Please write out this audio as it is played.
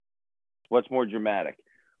What's more dramatic?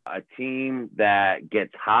 A team that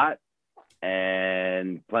gets hot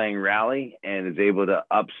and playing rally and is able to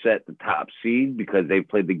upset the top seed because they've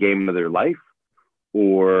played the game of their life,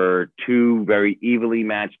 or two very evenly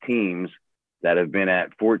matched teams that have been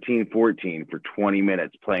at 14-14 for 20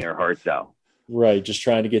 minutes playing their hearts out. Right, just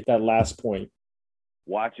trying to get that last point.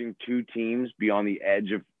 Watching two teams be on the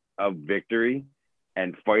edge of victory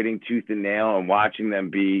and fighting tooth and nail and watching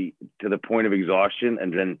them be to the point of exhaustion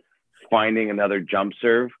and then finding another jump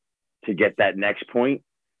serve to get that next point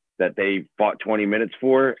that they fought 20 minutes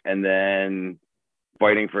for, and then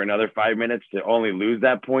fighting for another 5 minutes to only lose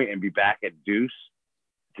that point and be back at deuce.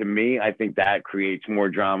 To me, I think that creates more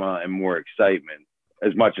drama and more excitement.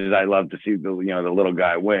 As much as I love to see the little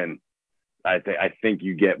guy win, I think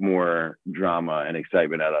you get more drama and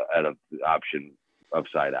excitement out of the option of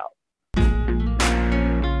side out.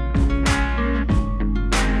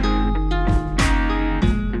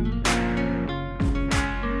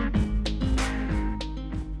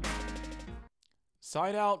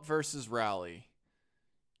 Side out versus rally.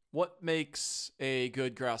 What makes a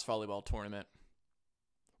good grass volleyball tournament?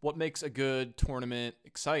 What makes a good tournament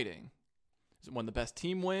exciting? Is it when the best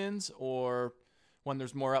team wins or when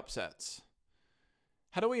there's more upsets?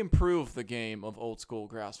 How do we improve the game of old school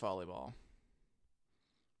grass volleyball?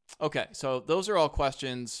 Okay, so those are all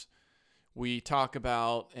questions we talk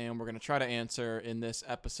about and we're going to try to answer in this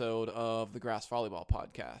episode of the Grass Volleyball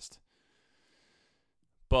Podcast.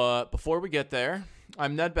 But before we get there,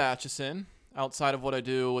 I'm Ned Bacheson. Outside of what I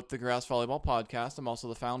do with the Grass Volleyball Podcast, I'm also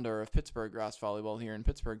the founder of Pittsburgh Grass Volleyball here in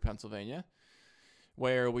Pittsburgh, Pennsylvania,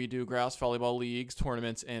 where we do grass volleyball leagues,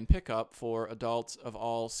 tournaments, and pickup for adults of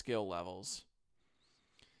all skill levels.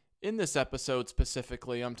 In this episode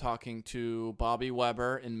specifically, I'm talking to Bobby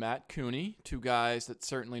Weber and Matt Kuney, two guys that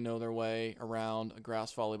certainly know their way around a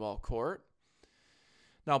grass volleyball court.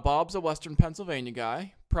 Now, Bob's a Western Pennsylvania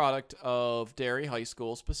guy, product of Derry High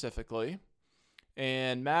School specifically,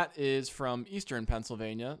 and Matt is from Eastern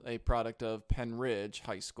Pennsylvania, a product of Penn Ridge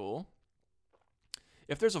High School.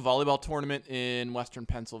 If there's a volleyball tournament in Western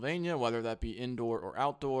Pennsylvania, whether that be indoor or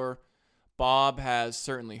outdoor, Bob has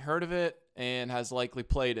certainly heard of it and has likely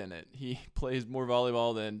played in it. He plays more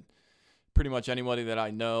volleyball than pretty much anybody that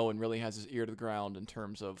I know and really has his ear to the ground in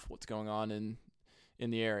terms of what's going on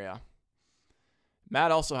in the area.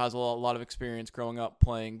 Matt also has a lot of experience growing up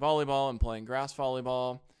playing volleyball and playing grass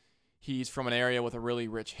volleyball. He's from an area with a really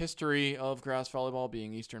rich history of grass volleyball,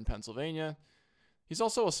 being Eastern Pennsylvania. He's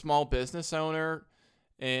also a small business owner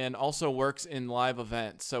and also works in live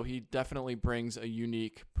events, so he definitely brings a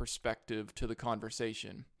unique perspective to the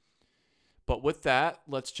conversation. But with that,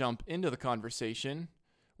 let's jump into the conversation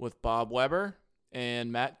with Bob Weber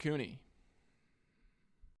and Matt Kuney.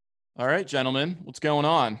 All right, gentlemen, what's going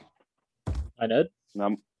on? Hi, Ned.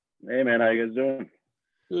 Hey, man, how you guys doing?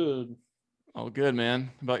 Good. Oh, good, man.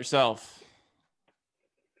 How about yourself?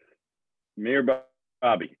 Me or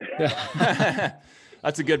Bobby?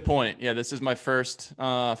 That's a good point. Yeah, this is my first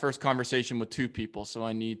conversation with two people, so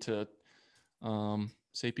I need to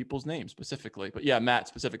say people's names specifically. But yeah, Matt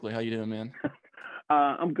specifically, how you doing, man?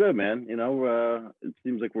 I'm good, man. It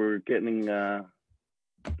seems like we're getting to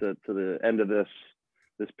the end of this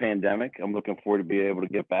pandemic. I'm looking forward to being able to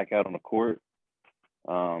get back out on the court.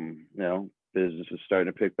 Business is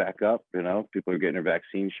starting to pick back up. People are getting their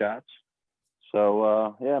vaccine shots.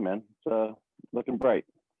 So yeah, man, it's looking bright.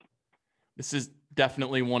 This is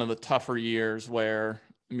definitely one of the tougher years where,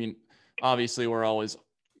 obviously we're always,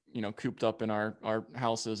 cooped up in our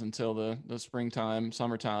houses until the springtime,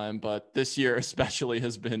 summertime, but this year especially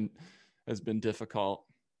has been difficult,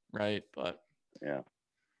 right? But yeah.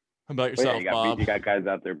 How about yourself, Bob? You got guys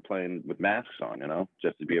out there playing with masks on,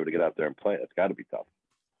 just to be able to get out there and play. It's got to be tough.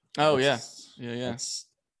 Oh, yeah. It's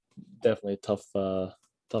definitely a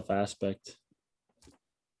tough aspect.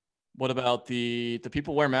 What about the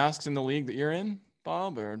people wear masks in the league that you're in,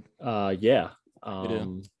 Bob? Or yeah.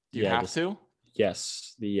 Do you have to?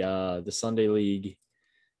 Yes. The Sunday league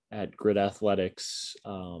at Grid Athletics.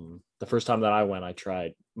 The first time that I went, I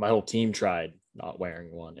tried. My whole team tried not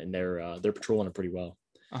wearing one, and they're patrolling it pretty well.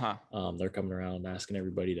 Uh-huh. They're coming around asking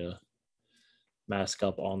everybody to mask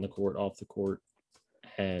up on the court, off the court.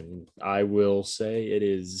 And I will say it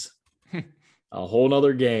is a whole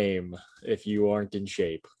nother game if you aren't in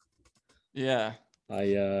shape. Yeah.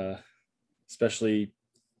 I especially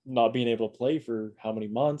not being able to play for how many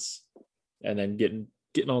months and then getting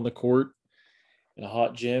on the court in a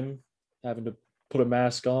hot gym, having to put a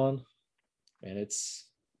mask on, and it's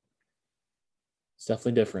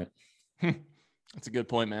definitely different. That's a good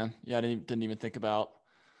point, man. Yeah, I didn't even think about.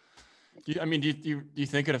 Do you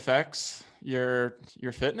think it affects your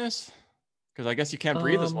fitness? Because I guess you can't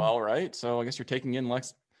breathe as well, right? So I guess you're taking in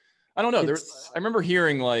less. I don't know. I remember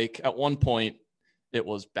hearing like at one point it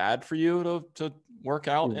was bad for you to work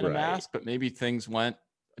out in a mask, but maybe things went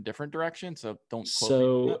a different direction. So don't quote me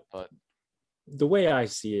on that. But the way I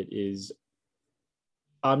see it is,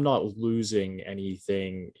 I'm not losing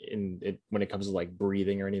anything in it when it comes to like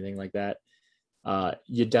breathing or anything like that.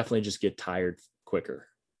 You definitely just get tired quicker.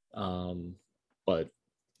 But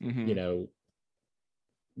you know,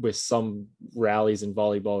 with some rallies in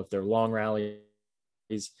volleyball, if they're long rallies,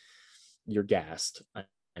 you're gassed. I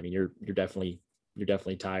mean, you're definitely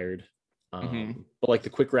tired. But like the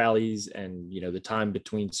quick rallies and, you know, the time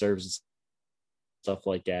between serves and stuff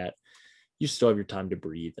like that, you still have your time to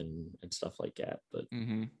breathe and stuff like that. But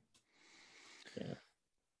yeah.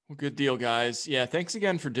 Well, good deal, guys. Yeah, thanks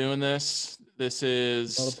again for doing this. This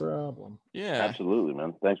is not a problem. Yeah, absolutely,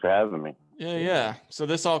 man. Thanks for having me. Yeah. So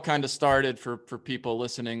this all kind of started for people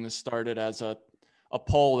listening. This started as a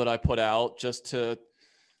poll that I put out just to,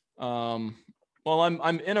 well,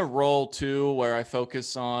 I'm in a role too where I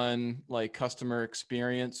focus on like customer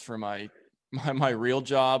experience for my real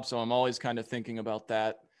job. So I'm always kind of thinking about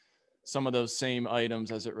that, some of those same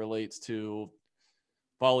items as it relates to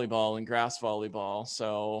volleyball and grass volleyball.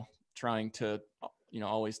 So trying to, you know,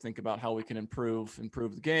 always think about how we can improve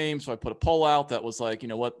the game. So I put a poll out that was like, you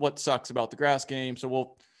know, what sucks about the grass game.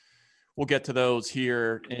 So we'll get to those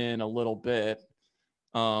here in a little bit.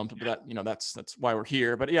 But that, you know, that's why we're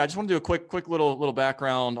here. But yeah, I just want to do a quick little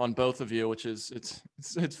background on both of you, which is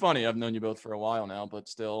it's funny. I've known you both for a while now, but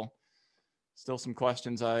still some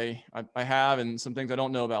questions I have and some things I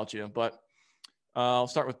don't know about you. But I'll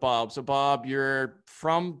start with Bob. So Bob, you're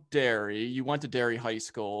from Derry. You went to Derry High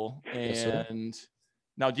School, and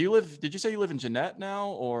now did you say you live in Jeanette now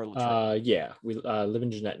or Latrobe? Yeah, we live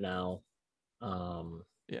in Jeanette now.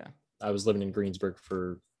 Yeah, I was living in Greensburg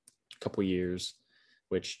for a couple years,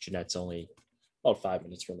 which Jeanette's only about 5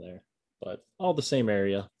 minutes from there, but all the same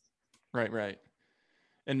area. Right.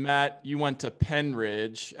 And Matt, you went to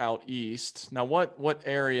Penridge out east. Now, what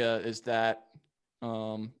area is that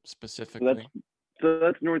specifically? So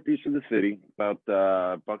that's northeast of the city, about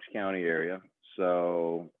Bucks County area.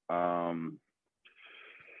 So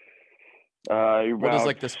what is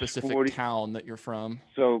like the specific town that you're from?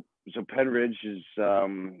 So Penridge is a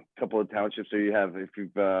couple of townships. So you have, if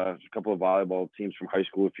you've a couple of volleyball teams from high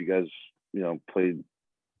school, if you guys, you know, played,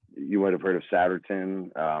 you might have heard of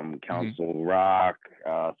Satterton, Council Rock,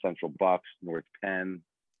 Central Bucks, North Penn.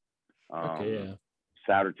 Yeah.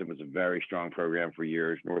 Satterton was a very strong program for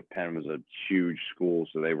years. North Penn was a huge school,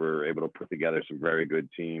 so they were able to put together some very good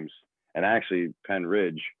teams. And actually, Penn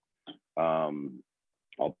Ridge, I'll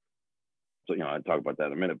talk about that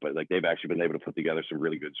in a minute, but like they've actually been able to put together some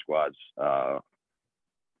really good squads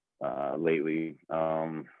lately.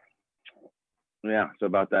 Yeah, so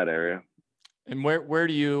about that area. And where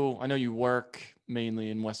do you? I know you work mainly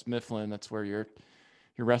in West Mifflin. That's where your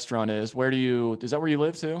restaurant is. Is that where you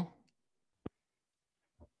live too?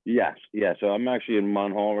 Yes. Yeah. So I'm actually in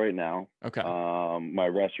Munhall right now. Okay. My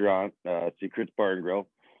restaurant, Secrets Bar and Grill,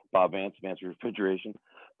 Bob Vance Refrigeration,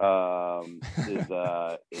 is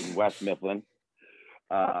in West Mifflin.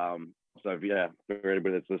 So for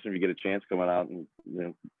anybody that's listening, if you get a chance, come on out and, you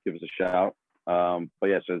know, give us a shout. But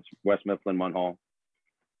yeah, so it's West Mifflin, Munhall.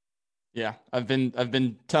 Yeah, I've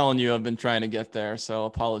been telling you I've been trying to get there, so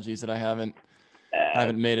apologies that I haven't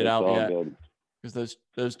made it out yet. Good. Because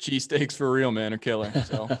those cheesesteaks for real, man, are killer.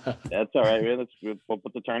 So that's all right, man. We'll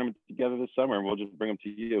put the tournament together this summer, and we'll just bring them to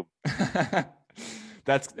you.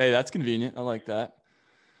 That's convenient. I like that.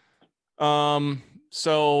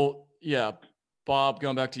 So yeah, Bob,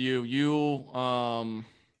 going back to you.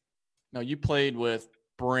 Now you played with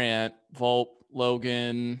Brant, Volp,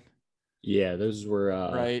 Logan. Yeah, those were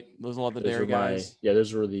right. Those are a lot of the Derry guys.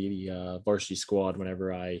 Those were the varsity squad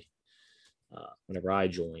whenever I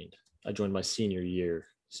joined. I joined my senior year,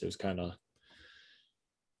 so it was kind of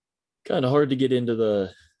hard to get into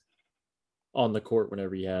on the court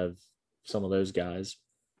whenever you have some of those guys.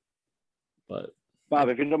 But Bob,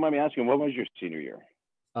 if you don't mind me asking, what was your senior year?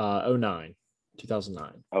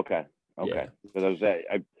 2009. Okay. Yeah. Because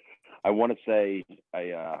I want to say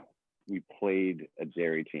we played a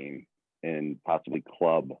Derry team in possibly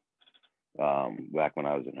club back when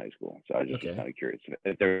I was in high school. So I was just kind of curious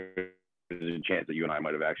if there was a chance that you and I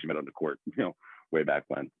might have actually met on the court, you know, way back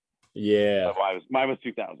when. Yeah. Mine was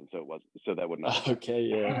 2000, so that wouldn't have. Okay,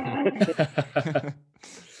 yeah.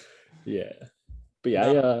 Yeah. But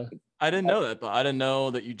yeah, I didn't know that, but I didn't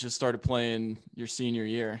know that you just started playing your senior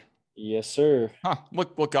year. Yes, sir. Huh.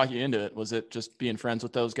 What got you into it? Was it just being friends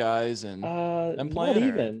with those guys and them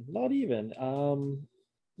playing? Not even.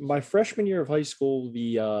 my freshman year of high school,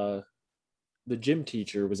 the gym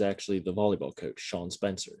teacher was actually the volleyball coach, Sean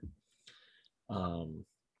Spencer.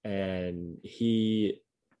 And he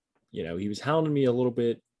was hounding me a little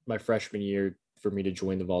bit my freshman year for me to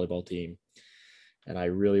join the volleyball team. And I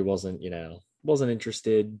really wasn't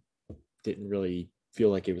interested, didn't really feel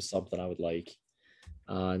like it was something I would like.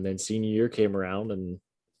 And then senior year came around and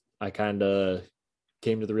I kind of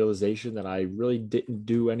came to the realization that I really didn't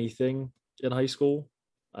do anything in high school.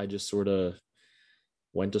 I just sort of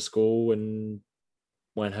went to school and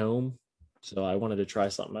went home. So I wanted to try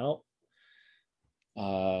something out.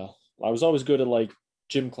 I was always good at like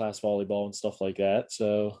gym class volleyball and stuff like that.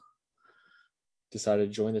 So decided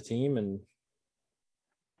to join the team and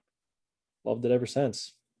loved it ever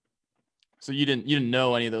since. So you didn't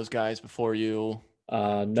know any of those guys before you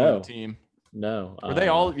joined No. the team? No. Were they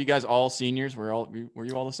all, you guys all seniors? Were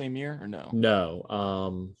you all the same year or no?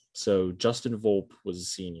 No. So Justin Volpe was a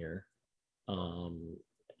senior.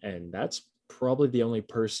 And that's probably the only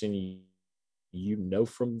person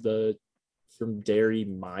from Derry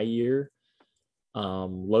my year.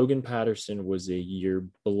 Logan Patterson was a year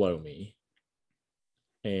below me.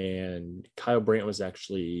 And Kyle Brandt was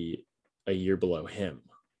actually a year below him.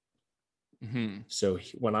 Mm-hmm. So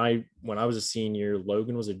when I was a senior,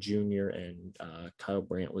 Logan was a junior and Kyle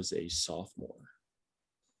Brandt was a sophomore.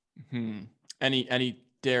 Mm-hmm. Any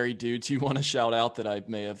Derry dudes you want to shout out that I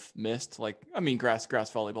may have missed? Like, I mean, grass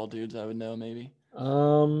volleyball dudes I would know maybe.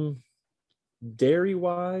 Derry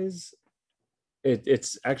wise,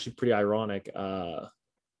 it's actually pretty ironic.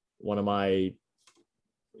 One of my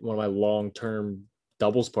long-term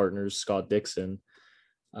doubles partners, Scott Dixon,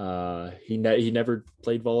 he never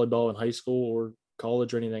played volleyball in high school or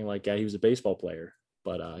college or anything like that. He was a baseball player,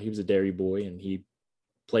 but he was a Derry boy and he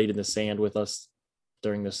played in the sand with us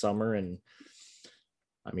during the summer. And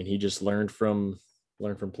I mean, he just learned from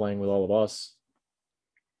playing with all of us.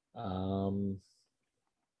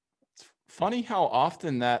 It's funny how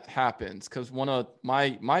often that happens, because one of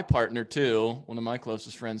my partner too, one of my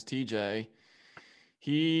closest friends, TJ,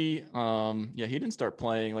 he didn't start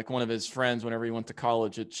playing. Like, one of his friends, whenever he went to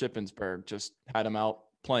college at Shippensburg, just had him out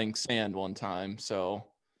playing sand one time. So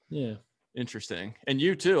yeah, interesting. And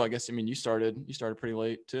you too, I guess. I mean, you started pretty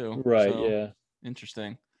late too. right? So, yeah.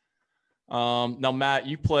 Interesting. Now, Matt,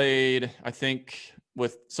 you played, I think,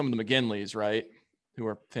 with some of the McGinleys, right? Who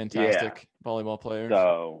are fantastic volleyball players.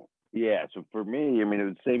 So for me, I mean, it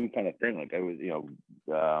was the same kind of thing. Like, I was,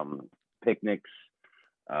 picnics,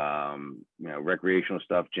 recreational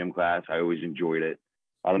stuff, gym class. I always enjoyed it.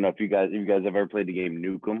 I don't know if you guys have ever played the game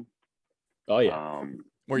Nukem. Oh yeah.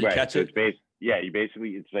 Where you catch it. You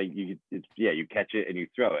catch it and you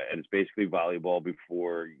throw it, and it's basically volleyball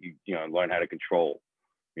before you learn how to control,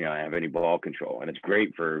 have any ball control, and it's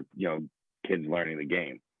great for kids learning the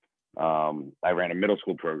game. I ran a middle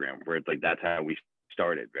school program where it's like that's how we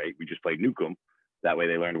started, right? We just played Nukem. That way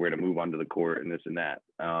they learned where to move onto the court and this and that.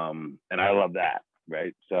 And I love that,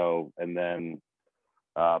 right? So, and then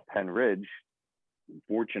Penn Ridge,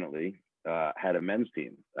 fortunately, had a men's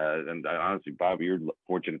team. And honestly, Bob, you're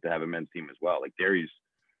fortunate to have a men's team as well. Like, Derry's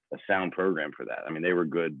a sound program for that. I mean, they were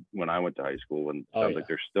good when I went to high school, and sounds like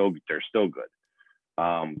they're still good.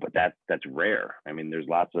 But that's rare. I mean, there's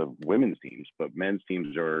lots of women's teams, but men's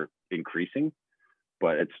teams are increasing,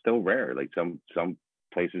 but it's still rare. Like, some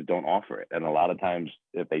places don't offer it. And a lot of times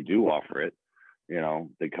if they do offer it,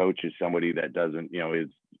 the coach is somebody that doesn't know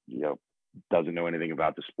anything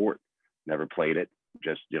about the sport, never played it.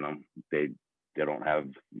 Just, they don't have,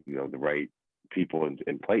 the right people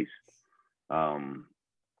in place.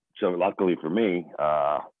 So luckily for me,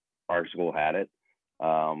 our school had it,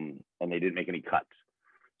 and they didn't make any cuts.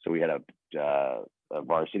 So we had a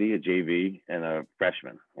varsity, a JV, and a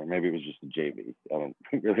freshman, or maybe it was just a JV. I don't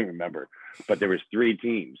really remember, but there was 3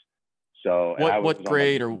 teams. So what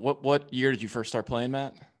grade or what year did you first start playing,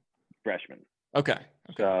 Matt? Freshman. Okay.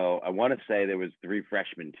 So I want to say there was 3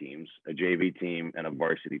 freshman teams, a JV team, and a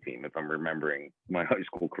varsity team, if I'm remembering my high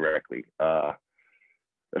school correctly. It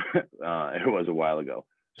was a while ago.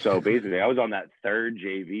 So basically, I was on that 3rd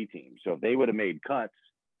JV team. So if they would have made cuts,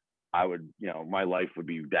 I would, my life would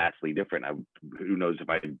be vastly different. Who knows if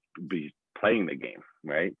I'd be playing the game,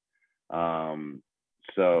 right?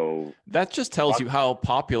 So that just tells you how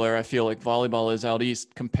popular I feel like volleyball is out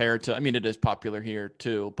east compared to, I mean, it is popular here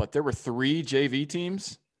too, but there were 3 JV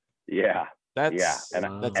teams. Yeah. That's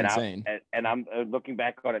insane. I'm looking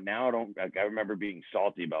back on it now. I remember being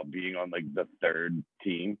salty about being on like the 3rd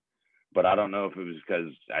team, but I don't know if it was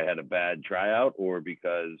because I had a bad tryout or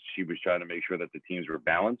because she was trying to make sure that the teams were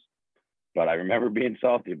balanced. But I remember being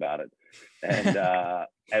salty about it.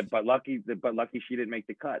 But lucky she didn't make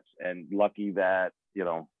the cuts, and lucky that, you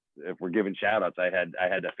know, if we're giving shout outs, I had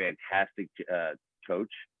a fantastic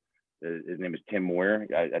coach. His name is Tim Moyer.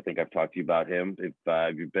 I think I've talked to you about him. If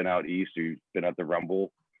you've been out east or you've been at the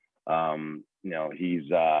Rumble, you know,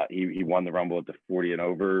 he won the Rumble at the 40 and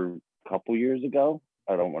over a couple years ago.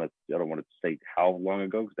 I don't want to say how long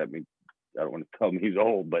ago, because that means I don't want to tell him he's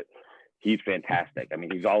old, but he's fantastic. I mean,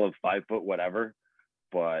 he's all of 5 foot whatever,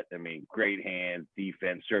 but I mean, great hands,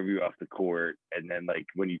 defense, serve you off the court, and then like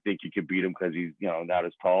when you think you could beat him because he's, you know, not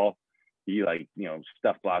as tall, he, like, you know,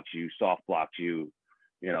 stuff blocks you, soft blocks you,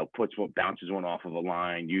 you know, bounces one off of a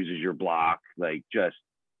line, uses your block, like, just,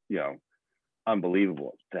 you know,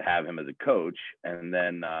 unbelievable to have him as a coach. And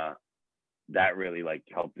then that really like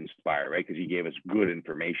helped inspire, right? Because he gave us good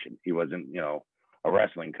information. He wasn't, you know, a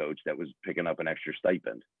wrestling coach that was picking up an extra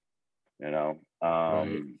stipend, you know,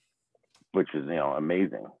 Right. which is, you know,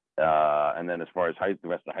 amazing. And then as far as the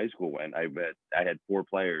rest of high school went, I had 4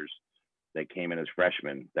 players that came in as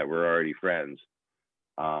freshmen that were already friends,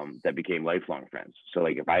 that became lifelong friends. So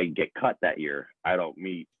like if I get cut that year, I don't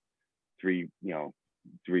meet 3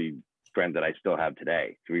 friends that I still have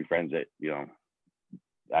today. 3 friends that, you know,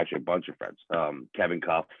 actually a bunch of friends. Kevin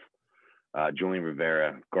Cuff, Julian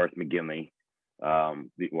Rivera, Garth McGinley,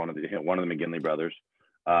 one of the McGinley brothers,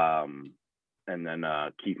 and then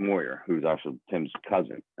Keith Moyer, who's also Tim's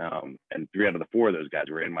cousin. And 3 out of the 4 of those guys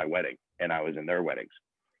were in my wedding, and I was in their weddings,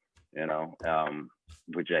 you know,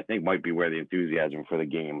 which I think might be where the enthusiasm for the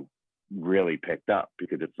game really picked up,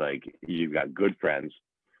 because it's like you've got good friends,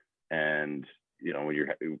 and, you know,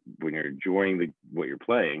 when you're enjoying what you're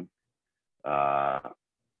playing,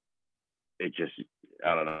 it just,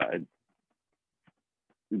 I don't know.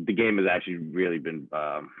 The game has actually really been,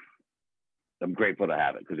 I'm grateful to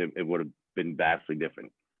have it, because it would have been vastly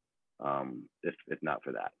different if not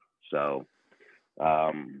for that. So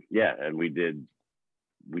yeah, and we did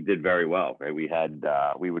very well, right? We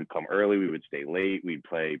would come early, we would stay late, we'd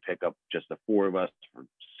play pickup, just the 4 of us, for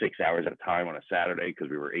 6 hours at a time on a Saturday, because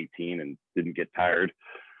we were 18 and didn't get tired.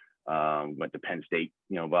 Went to Penn State,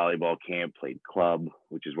 you know, volleyball camp, played club,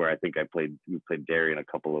 which is where I think we played Derry in a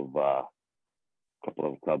couple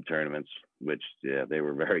of club tournaments, which, yeah, they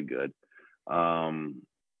were very good.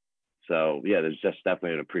 So yeah, there's just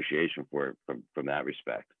definitely an appreciation for it from that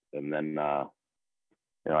respect. And then, you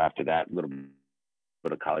know, after that, a little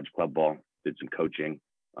bit of college club ball, did some coaching,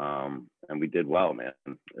 and we did well, man.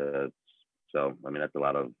 So, I mean, that's a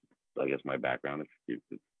lot of, I guess, my background.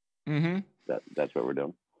 That's what we're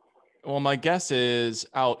doing. Well, my guess is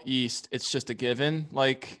out east, it's just a given.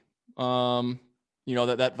 Like, you know,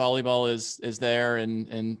 that volleyball is there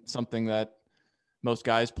and something that most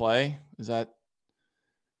guys play. Is that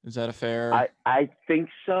a fair? I think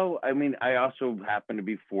so. I mean, I also happen to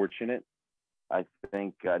be fortunate, I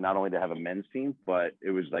think, not only to have a men's team, but it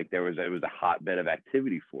was like it was a hotbed of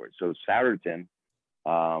activity for it. So Souderton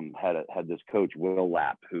had this coach, Will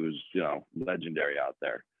Lapp, who's, you know, legendary out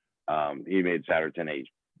there. He made Souderton a,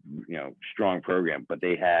 you know, strong program, but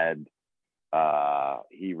they had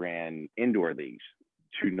he ran indoor leagues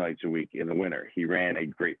 2 nights a week in the winter. He ran a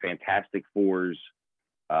fantastic 4s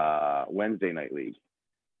Wednesday night league.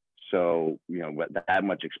 So, you know, that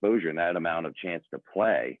much exposure and that amount of chance to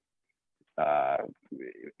play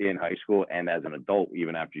in high school and as an adult,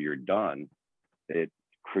 even after you're done, it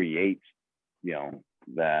creates, you know,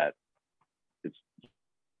 that it's,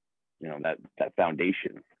 you know, that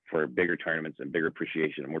foundation for bigger tournaments and bigger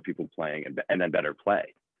appreciation and more people playing and then better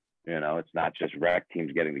play. You know, it's not just rec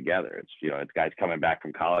teams getting together. It's, you know, it's guys coming back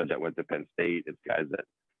from college that went to Penn State. It's guys that,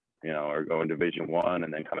 you know, are going Division I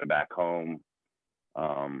and then coming back home.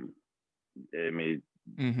 I mean,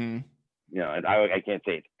 you know, and I can't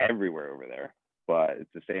say it's everywhere over there, but it's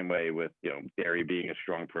the same way with, you know, Derry being a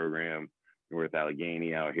strong program, North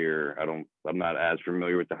Allegheny out here. I'm not as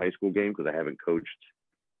familiar with the high school game because I haven't coached.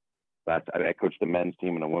 I coached the men's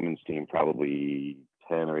team and a women's team probably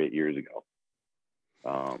 10 or 8 years ago.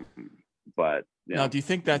 But now, do you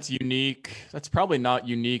think that's unique? That's probably not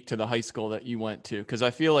unique to the high school that you went to, because I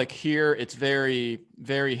feel like here it's very,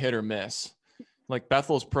 very hit or miss. Like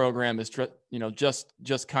Bethel's program is, you know, just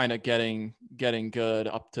kind of getting good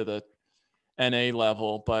up to the NA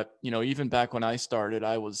level. But, you know, even back when I started,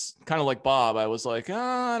 I was kind of like Bob. I was like,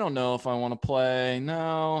 I don't know if I want to play.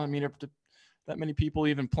 No, I mean, that many people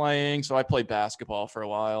even playing. So I played basketball for a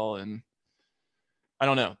while, and I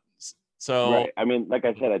don't know. So right. I mean, like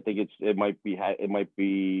I said, I think it might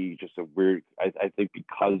be just a weird. I think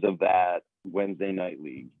because of that Wednesday night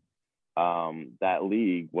league, that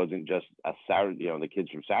league wasn't just a Saturday. You know, the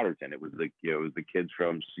kids from Souderton. It was the kids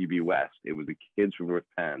from CB West. It was the kids from North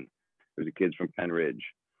Penn. It was the kids from Penn Ridge.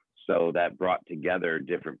 So that brought together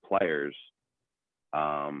different players,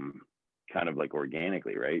 kind of like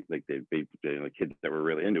organically, right? Like the kids that were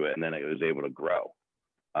really into it, and then it was able to grow,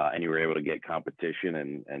 and you were able to get competition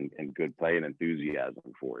and good play and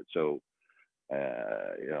enthusiasm for it. So,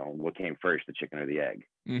 what came first, the chicken or the egg?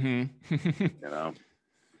 Mm-hmm.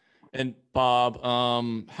 And Bob,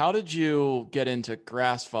 how did you get into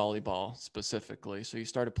grass volleyball specifically? So you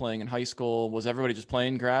started playing in high school. Was everybody just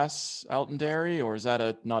playing grass out in Derry, or is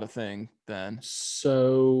that not a thing then?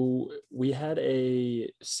 So we had a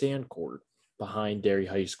sand court behind Derry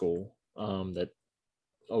High School that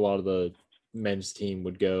a lot of the men's team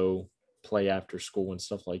would go play after school and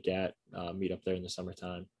stuff like that, meet up there in the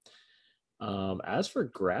summertime. As for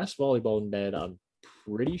grass volleyball, Ned, I'm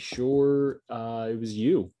pretty sure it was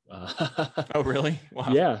you. Oh, really?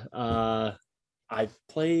 Wow. Yeah. I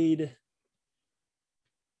played,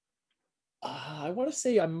 I want to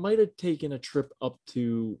say I might have taken a trip up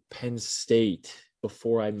to Penn State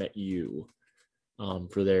before I met you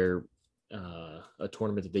for their a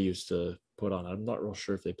tournament that they used to put on. I'm not real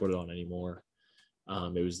sure if they put it on anymore.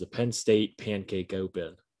 It was the Penn State Pancake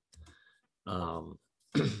Open.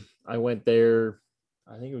 I went there,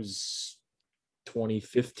 I think it was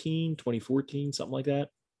 2015, 2014, something like that.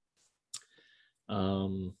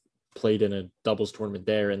 Played in a doubles tournament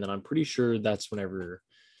there. And then I'm pretty sure that's whenever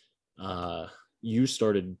you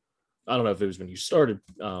started. I don't know if it was when you started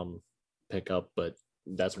pickup, but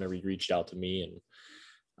that's whenever you reached out to me.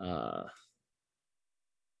 And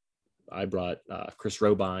I brought Chris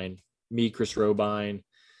Robine,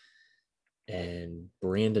 and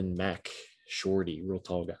Brandon Mack, shorty, real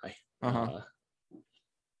tall guy.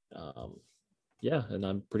 Yeah, and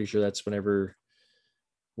I'm pretty sure that's whenever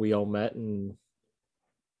we all met, and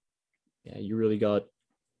yeah, you really got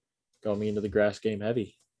me into the grass game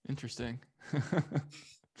heavy. Interesting.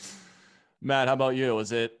 Matt, how about you?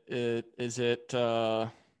 Is it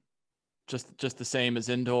just the same as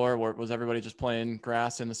indoor, or was everybody just playing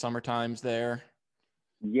grass in the summer times there?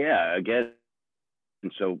 Yeah, again.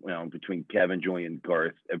 And so, between Kevin, Joey, and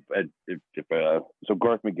Garth, so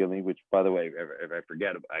Garth McGinley, which, by the way, if I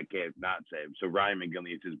forget, I can't not say. So Ryan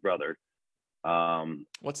McGinley is his brother.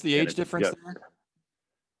 What's the age difference there?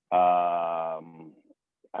 I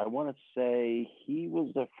want to say he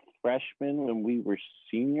was a freshman when we were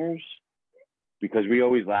seniors, because we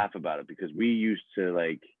always laugh about it, because we used to,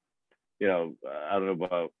 like, I don't know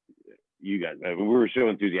about you guys, we were so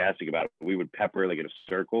enthusiastic about it. We would pepper like in a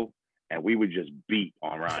circle, and we would just beat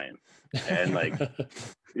on Ryan, and like,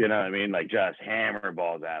 you know what I mean? Like, just hammer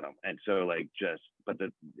balls at him. And so but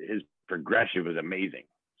his progression was amazing.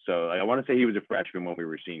 So I want to say he was a freshman when we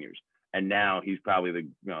were seniors, and now he's probably the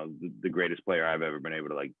greatest player I've ever been able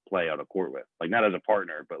to like play on a court with, like not as a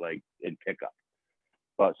partner, but like in pickup.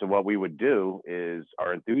 But so what we would do is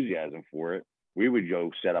our enthusiasm for it, we would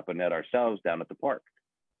go set up a net ourselves down at the park.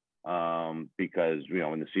 Because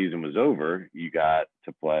when the season was over, you got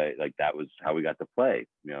to play. Like, that was how we got to play.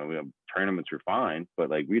 Tournaments were fine, but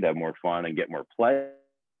like we'd have more fun and get more play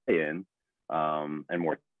in, and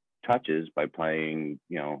more touches by playing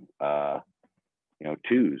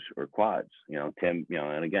twos or quads. Tim,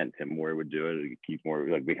 and again, Tim Moore would do it. Keith Moore,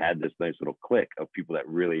 like, we had this nice little clique of people that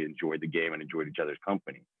really enjoyed the game and enjoyed each other's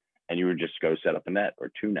company, and you would just go set up a net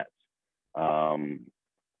or two nets, and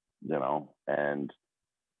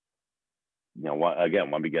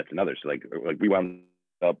one begets another. So like we wound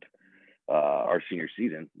up our senior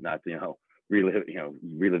season, not relive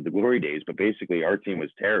the glory days, but basically our team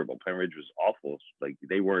was terrible. Penn Ridge was awful. Like,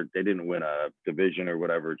 they didn't win a division or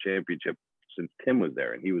whatever championship since Tim was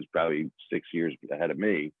there, and he was probably 6 years ahead of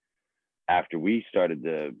me. After we started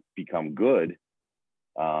to become good,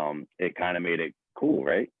 it kind of made it cool,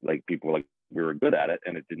 right? Like, people were like, we were good at it,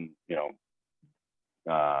 and it didn't, it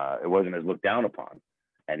wasn't as looked down upon.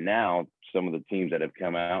 And now some of the teams that have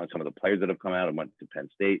come out and some of the players that have come out and went to Penn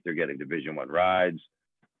State, they're getting Division I rides.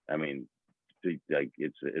 I mean, like,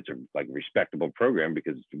 it's a like respectable program,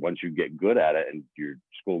 because once you get good at it and your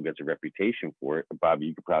school gets a reputation for it, Bobby,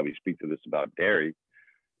 you could probably speak to this about Derry.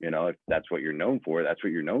 If that's what you're known for, that's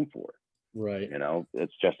what you're known for. Right.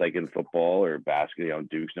 It's just like in football or basketball.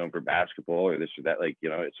 Duke's known for basketball or this or that. Like,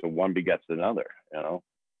 it's a one begets another.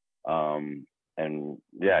 And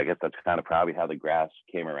yeah, I guess that's kind of probably how the grass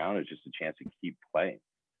came around. It's just a chance to keep playing,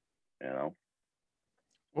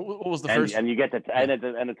 What was the first? And you get to, and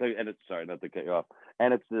it's sorry not to cut you off.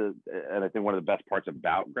 And I think one of the best parts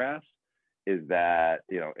about grass is that,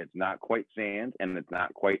 it's not quite sand and it's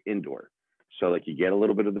not quite indoor. So like, you get a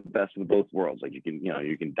little bit of the best of both worlds. Like, you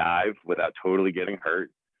can dive without totally getting hurt,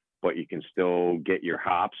 but you can still get your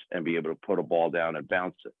hops and be able to put a ball down and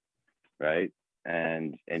bounce it. right?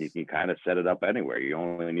 And you can kind of set it up anywhere. You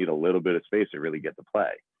only need a little bit of space to really get to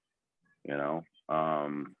play, you know.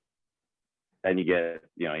 And you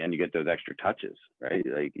get those extra touches, right?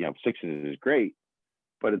 Like, sixes is great,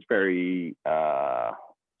 but it's very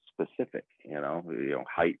specific,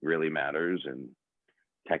 height really matters, and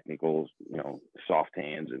technicals, soft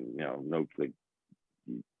hands, and no, like,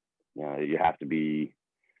 you have to be,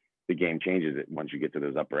 the game changes it once you get to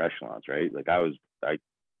those upper echelons, right? Like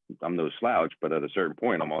I'm no slouch, but at a certain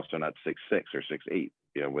point I'm also not 6'6" or 6'8",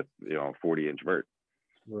 with 40-inch vert.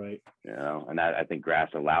 Right. And that, I think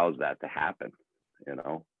grass allows that to happen,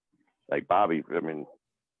 like Bobby, I mean,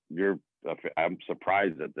 I'm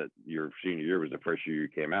surprised that your senior year was the first year you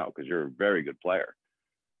came out, because you're a very good player.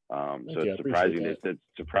 So it's surprising it's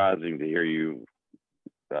surprising to hear you,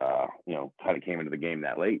 kind of came into the game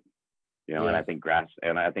that late, and I think grass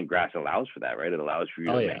allows for that, right? It allows for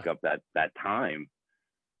you to make up that time,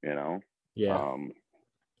 Yeah.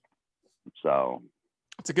 So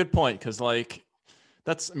it's a good point, because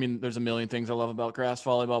there's a million things I love about grass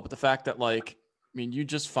volleyball, but the fact that you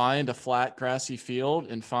just find a flat grassy field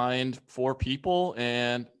and find 4 people,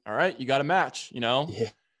 and all right, you got a match, Yeah.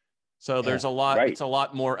 So there's a lot, right. It's a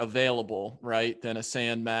lot more available, right, than a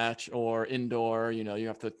sand match or indoor.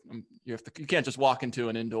 You can't just walk into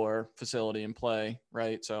an indoor facility and play,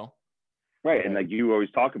 right? So right, and like you always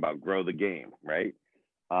talk about, grow the game, right?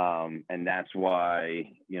 And that's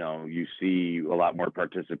why, you see a lot more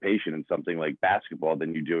participation in something like basketball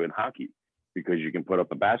than you do in hockey, because you can put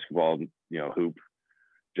up a basketball, hoop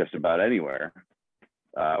just about anywhere.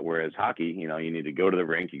 Whereas hockey, you need to go to the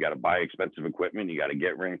rink, you got to buy expensive equipment, you got to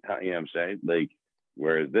get rink time, you know what I'm saying? Like,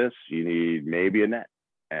 whereas this, you need maybe a net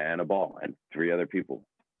and a ball and 3 other people.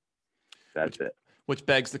 That's it. Which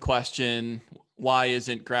begs the question, why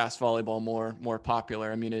isn't grass volleyball more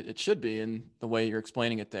popular? I mean, it should be in the way you're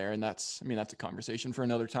explaining it there. And that's a conversation for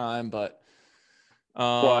another time, but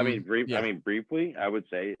briefly, I would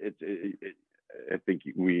say I think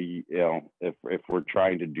we, if we're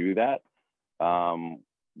trying to do that,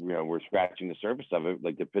 we're scratching the surface of it.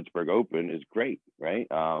 Like the Pittsburgh Open is great, right?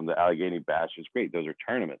 The Allegheny Bash is great. Those are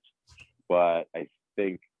tournaments. But I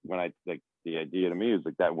think the idea to me is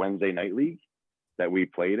like that Wednesday night league that we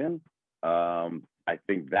played in, I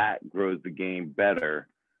think that grows the game better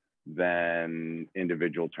than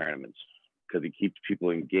individual tournaments, because it keeps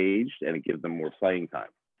people engaged and it gives them more playing time.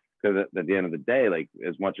 Because at the end of the day, like,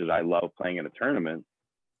 as much as I love playing in a tournament,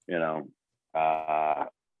 I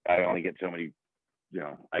only get so many,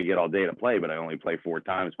 I get all day to play, but I only play 4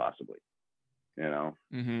 times possibly,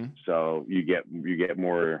 Mm-hmm. So you get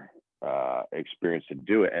more experience to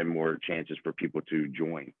do it, and more chances for people to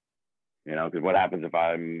join, because what happens if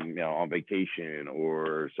I'm, on vacation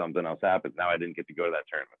or something else happens? Now I didn't get to go to that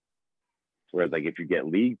tournament. Whereas, like, if you get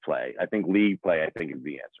league play, I think is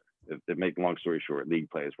the answer. To make a long story short, league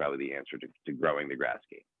play is probably the answer to growing the grass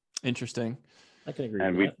game. Interesting. I can agree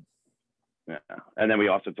with that. Yeah. And then we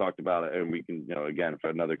also talked about it, and we can, again, for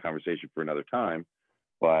another conversation for another time,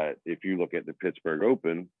 but if you look at the Pittsburgh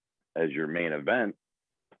Open as your main event,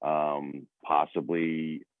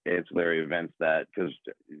 possibly ancillary events, that, because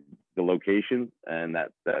the location and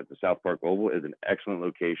that the South Park Oval is an excellent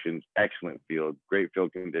location, excellent field, great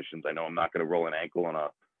field conditions. I know I'm not going to roll an ankle on a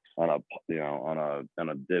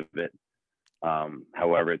divot.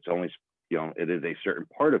 However, it's only, it is a certain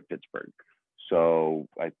part of Pittsburgh. So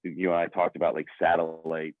I think, I talked about like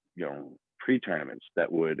satellite, pre-tournaments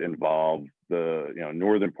that would involve the,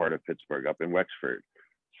 northern part of Pittsburgh, up in Wexford,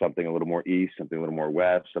 something a little more east, something a little more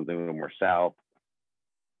west, something a little more south.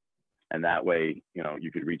 And that way,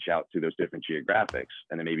 you could reach out to those different geographics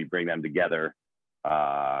and then maybe bring them together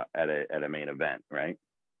at a main event, right?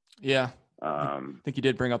 Yeah. I think you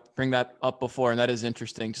did bring that up before, and that is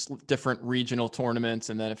interesting. Just different regional tournaments,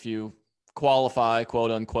 and then if you qualify, quote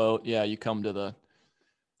unquote, you come to the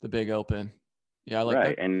big Open. Yeah, I like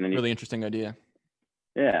that. And then really interesting idea.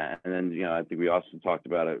 Yeah, and then I think we also talked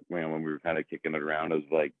about it when we were kind of kicking it around. As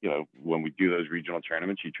like, when we do those regional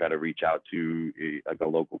tournaments, you try to reach out to a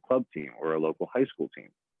local club team or a local high school team,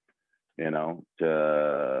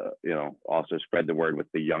 to also spread the word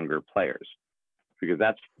with the younger players, because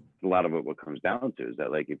that's a lot of it. What comes down to is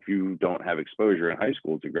that, like, if you don't have exposure in high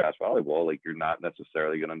school to grass volleyball, like, you're not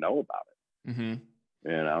necessarily going to know about it. Mm-hmm.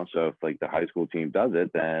 So if like the high school team does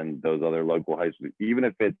it, then those other local high school, even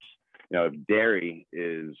if it's, if Derry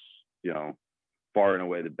is, far and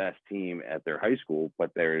away the best team at their high school,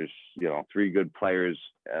 but there's, 3 good players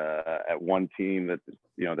at one team that,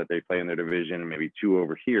 that they play in their division, and maybe 2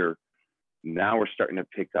 over here. Now we're starting to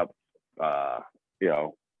pick up,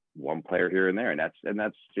 1 player here and there. And that's,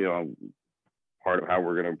 part of how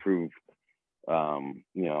we're going to improve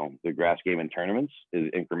the grass game in tournaments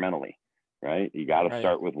is incrementally, right? You got to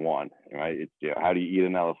start with one, right? It's, how do you eat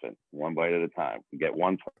an elephant? One bite at a time. You get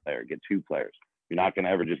one player, get two players. You're not going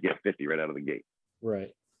to ever just get 50 right out of the gate.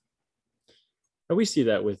 Right. And we see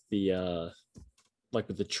that with the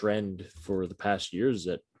with the trend for the past years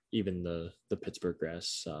that even the Pittsburgh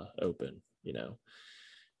Grass Open,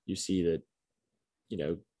 you see that,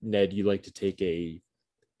 Ned, you like to take a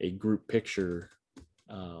group picture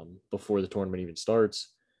before the tournament even starts.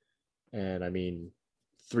 And I mean,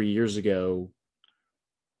 3 years ago,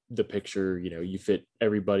 the picture, you fit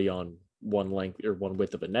everybody on one length or one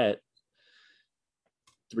width of a net.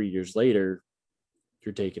 3 years later,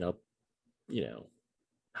 you're taking up,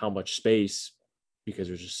 how much space, because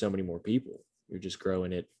there's just so many more people. You're just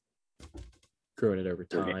growing it over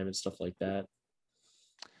time and stuff like that.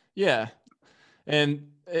 Yeah. And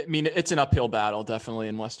I mean, it's an uphill battle, definitely,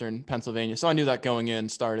 in Western Pennsylvania. So I knew that going in,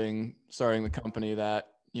 starting the company, that,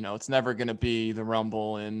 it's never going to be the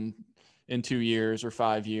Rumble in 2 years or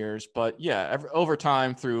 5 years. But yeah, over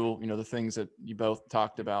time, through, the things that you both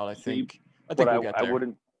talked about, I think we'll get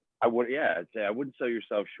there. I wouldn't sell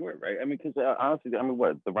yourself short, right? I mean, because honestly,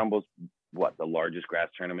 the Rumble's the largest grass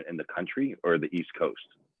tournament in the country or the East Coast?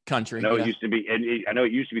 Country. I know it used to be, and I know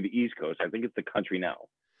it used to be the East Coast. I think it's the country now,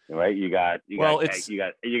 right? You got X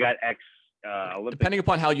Olympics. Depending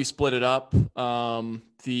upon how you split it up.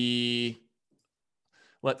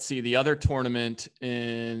 Let's see, the other tournament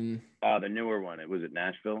in the newer one. Was it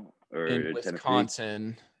Nashville or in Wisconsin?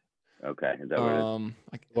 Tennessee? Okay, is that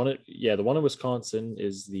what it is? The one in Wisconsin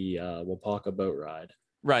is the Wapaka boat ride.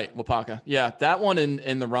 Right, Wapaka. Yeah, that one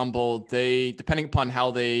in the Rumble, they, depending upon how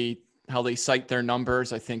they cite their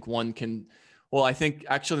numbers, I think one can. Well, I think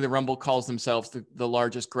actually the Rumble calls themselves the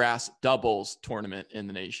largest grass doubles tournament in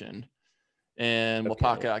the nation, and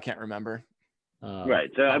Wapaka, I can't remember. Right.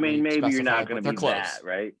 So I mean, maybe you're not going to be that,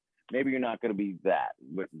 right? Maybe you're not going to be that.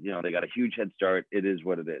 But they got a huge head start. It is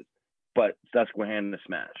what it is. But Susquehanna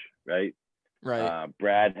smash, right? Right.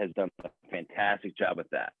 Brad has done a fantastic job with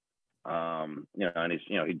that. And he's,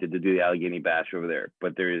 he did do the Allegheny Bash over there,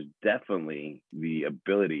 but there is definitely the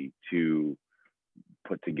ability to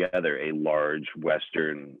put together a large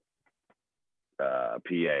Western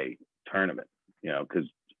PA tournament, because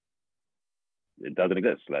it doesn't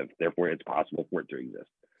exist. So therefore, it's possible for it to exist.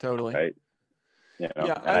 Totally. Right.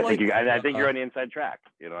 I think you're on the inside track.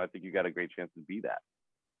 I think you got a great chance to be that.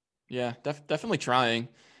 Yeah, definitely trying.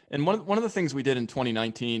 And one of the things we did in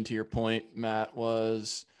 2019, to your point, Matt,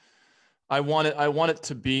 was I want it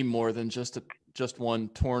to be more than just one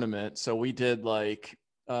tournament. So we did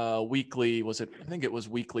weekly, I think it was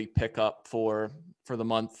weekly pickup for the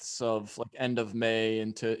months of end of May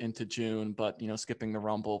into June, but skipping the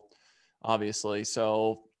Rumble, obviously.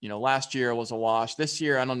 So, last year was a wash. This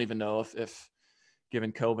year, I don't even know if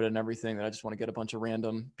given COVID and everything, that I just want to get a bunch of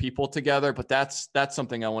random people together, but that's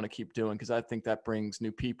something I want to keep doing, because I think that brings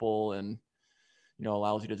new people and,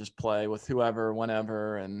 allows you to just play with whoever,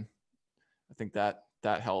 whenever. And I think that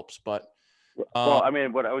helps. But well, I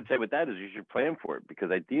mean, what I would say with that is you should plan for it, because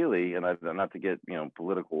ideally, and not to get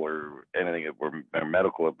political or anything or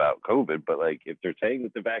medical about COVID, but if they're saying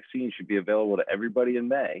that the vaccine should be available to everybody in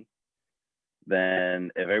May,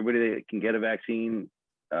 then if everybody can get a vaccine,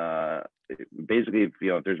 basically,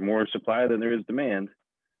 if there's more supply than there is demand,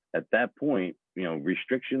 at that point,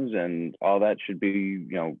 restrictions and all that should be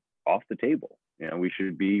off the table. We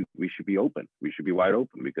should be open. We should be wide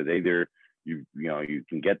open, because either you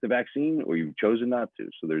can get the vaccine or you've chosen not to.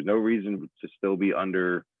 So there's no reason to still be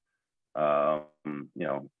under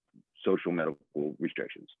social medical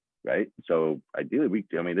restrictions, right? So ideally,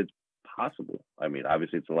 it's possible. I mean,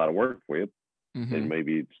 obviously, it's a lot of work for you, and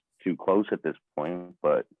maybe it's too close at this point,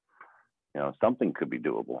 but something could be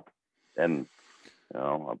doable. And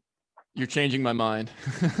you're changing my mind.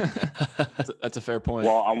 That's a fair point.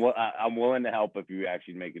 Well, I'm willing to help if you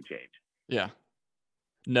actually make a change. Yeah.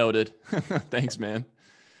 Noted. Thanks, man.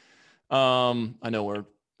 I know we're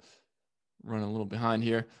running a little behind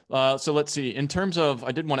here. So let's see. In terms of,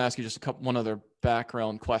 I did want to ask you just one other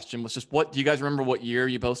background question. Was just, do you guys remember what year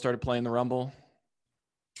you both started playing the Rumble?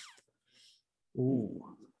 Ooh.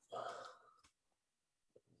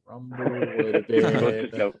 Rumble would have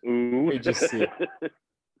been. Let me just see.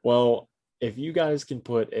 Well, if you guys can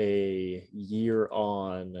put a year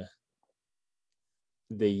on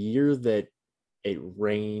the year that it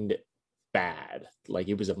rained bad,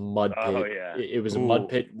 it was a mud pit. Oh, yeah. It was a mud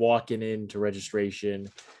pit walking into registration.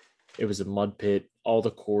 It was a mud pit, all the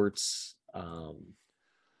courts. I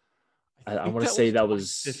want to say that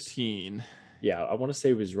was 15. Yeah, I want to say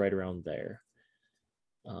it was right around there.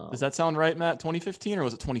 Does that sound right, Matt? 2015 or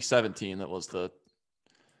was it 2017 that was the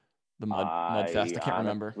Mud Fest? I can't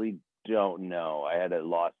remember. I honestly don't know. I had a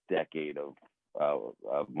lost decade of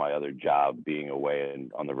my other job being away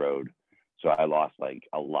and on the road. So I lost like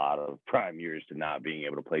a lot of prime years to not being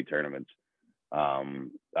able to play tournaments.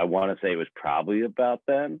 I want to say it was probably about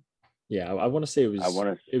then. Yeah, I want to say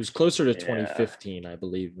it was closer to 2015, I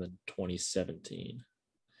believe, than 2017.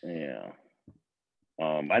 Yeah.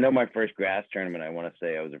 I know my first grass tournament, I want to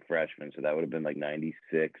say I was a freshman, so that would have been like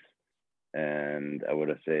 96. And I would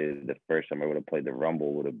have said the first time I would have played the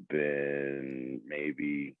Rumble would have been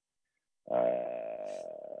maybe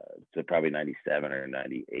so probably 97 or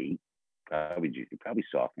 98. Probably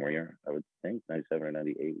sophomore year, I would think, 97 or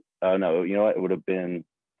 98. Oh no, you know what? It would have been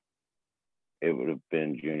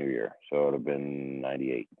junior year, so it would have been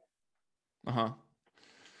 98.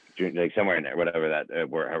 Like somewhere in there, whatever that,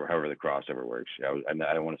 however the crossover works. I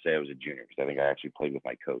don't want to say I was a junior because I think I actually played with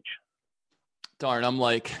my coach. Darn,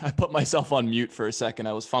 I put myself on mute for a second.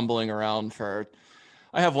 I was fumbling around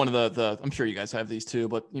I have one of the I'm sure you guys have these too,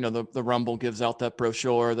 but you know, the Rumble gives out that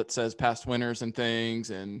brochure that says past winners and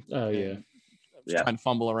things. And I'm trying to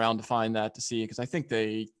fumble around to find that to see, because I think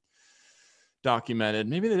they documented,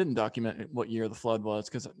 maybe they didn't document what year the flood was,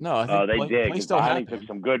 because I think they did. Play still Bonnie took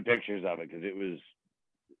some good pictures of it because it was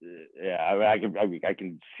I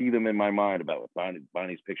can see them in my mind about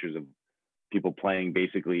Bonnie's pictures of people playing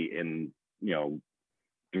basically in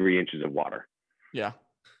 3 inches of water.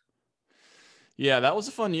 Yeah, that was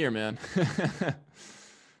a fun year, man.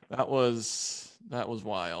 that was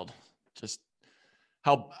wild. Just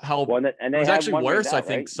how and it was actually worse, I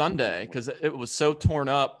think, right? Sunday, because it was so torn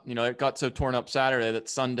up. It got so torn up Saturday that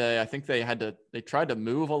Sunday, I think they tried to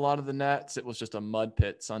move a lot of the nets. It was just a mud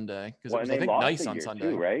pit Sunday because it was, I think, nice on Sunday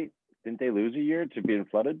too, right? Didn't they lose a year to being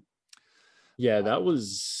flooded? Yeah, that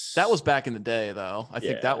was back in the day, though. I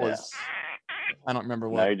think that was. I don't remember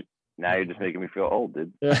what. Now you're just making me feel old,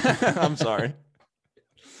 dude. I'm sorry.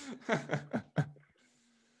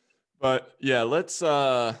 But yeah, let's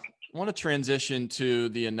want to transition to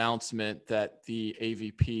the announcement that the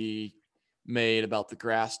AVP made about the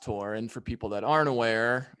grass tour. And for people that aren't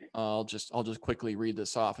aware, I'll just quickly read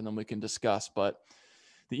this off and then we can discuss. But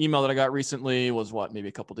the email that I got recently was maybe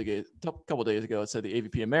a couple days ago. It said the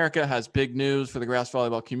AVP America has big news for the grass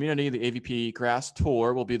volleyball community. The AVP Grass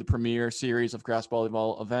Tour will be the premier series of grass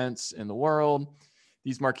volleyball events in the world.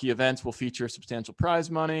 These marquee events will feature substantial prize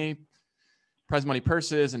money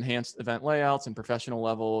purses, enhanced event layouts, and professional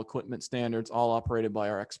level equipment standards, all operated by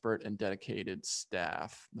our expert and dedicated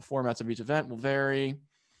staff. The formats of each event will vary,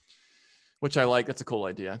 which I like. That's a cool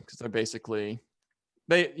idea because they're basically,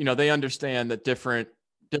 they understand that different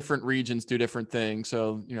regions do different things.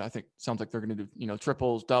 So, I think it sounds like they're going to do,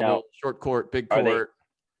 triples, double, short court, big court.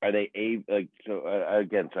 Are they again?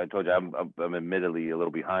 So I told you I'm admittedly a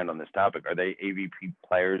little behind on this topic. Are they AVP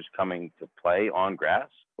players coming to play on grass,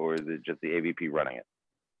 or is it just the AVP running it?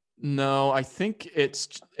 No, I think it's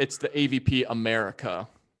the AVP America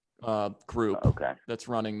group that's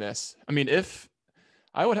running this. I mean,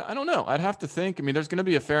 I don't know. I'd have to think. I mean, there's going to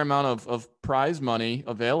be a fair amount of prize money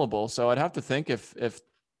available, so I'd have to think if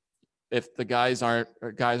the guys or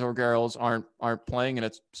girls aren't playing in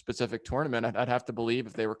a specific tournament, I'd have to believe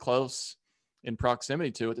if they were close in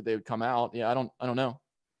proximity to it that they would come out. Yeah, I don't know.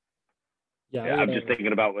 Yeah, I'm just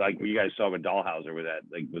thinking about like what you guys saw with Dahlhauser with that,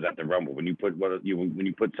 like was at the Rumble. When you put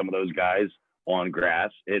some of those guys on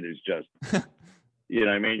grass, it is just you know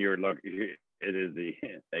what I mean? It is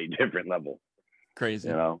a different level. Crazy.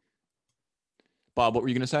 Bob, what were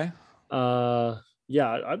you gonna say?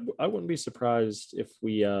 Yeah, I wouldn't be surprised if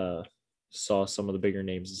we saw some of the bigger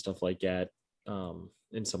names and stuff like that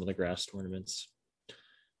in some of the grass tournaments,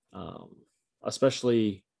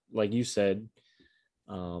 especially like you said,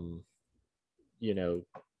 with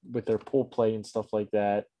their pool play and stuff like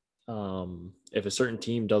that. If a certain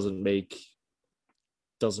team doesn't make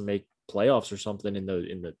playoffs or something in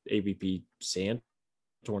the AVP sand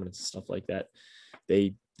tournaments and stuff like that,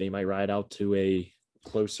 they might ride out to a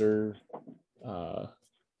closer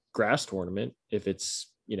grass tournament if it's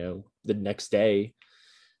the next day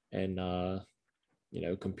and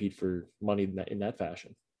compete for money in that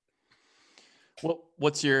fashion.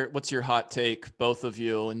 What's your hot take, both of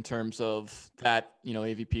you, in terms of that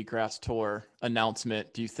AVP Grass Tour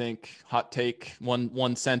announcement? Do you think, hot take,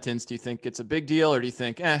 one sentence, do you think it's a big deal, or do you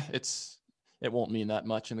think it won't mean that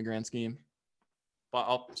much in the grand scheme?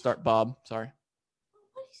 I'll start, Bob. Sorry.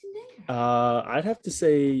 I'd have to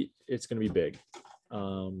say it's going to be big.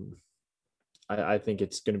 I think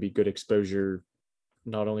it's going to be good exposure,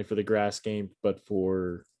 not only for the grass game, but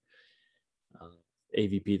for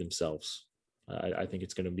AVP themselves. I think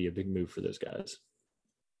it's going to be a big move for those guys.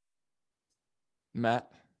 Matt?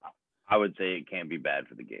 I would say it can't be bad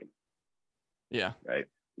for the game. Yeah. Right.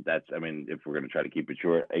 If we're going to try to keep it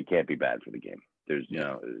short, it can't be bad for the game. There's,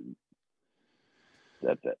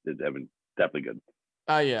 that's it. It's definitely good.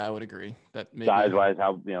 Yeah, I would agree. That maybe size-wise,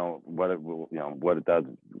 how what it does,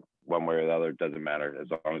 one way or the other, doesn't matter as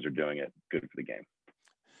long as they're doing it good for the game.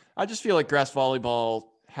 I just feel like grass volleyball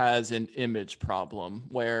has an image problem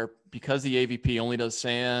where because the AVP only does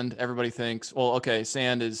sand, everybody thinks, well, okay,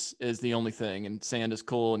 sand is the only thing, and sand is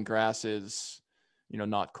cool, and grass is,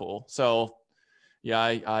 not cool. So, yeah,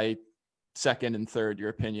 I second and third your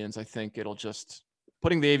opinions. I think it'll just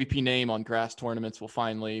putting the AVP name on grass tournaments will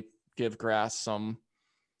finally give grass some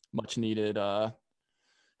much needed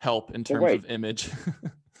help in terms of image.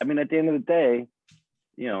 I mean, at the end of the day,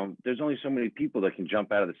 there's only so many people that can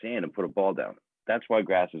jump out of the sand and put a ball down. That's why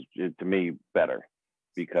grass is, to me, better,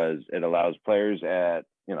 because it allows players that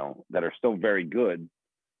are still very good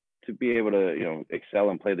to be able to, excel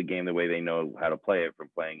and play the game the way they know how to play it from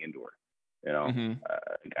playing indoor. I'm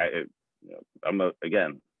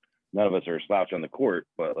none of us are a slouch on the court,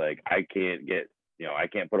 but I can't get, I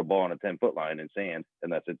can't put a ball on a 10-foot line in sand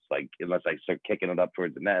unless I start kicking it up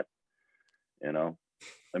towards the net,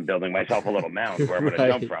 I'm building myself a little mound where I'm going to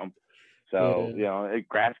jump from. So,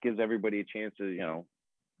 grass gives everybody a chance to,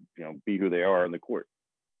 be who they are on the court.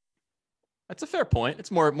 That's a fair point.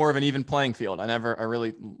 It's more of an even playing field. I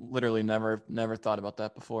really literally never thought about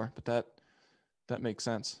that before, but that makes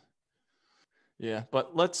sense. Yeah.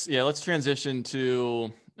 But let's transition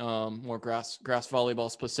to more grass volleyball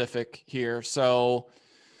specific here. So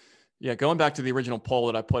yeah, going back to the original poll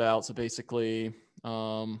that I put out. So basically,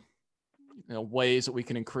 ways that we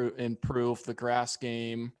can improve the grass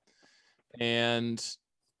game. And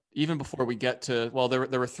even before we get to, well, there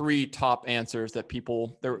were three top answers that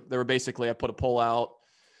people, there were basically, I put a poll out,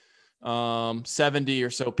 70 or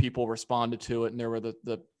so people responded to it, and there were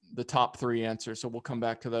the top three answers. So we'll come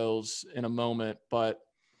back to those in a moment. But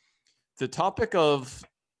the topic of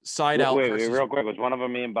side out. Wait, real quick. Was one of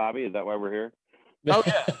them me and Bobby? Is that why we're here? Oh,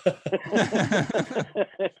 yeah.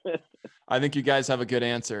 I think you guys have a good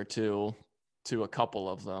answer to a couple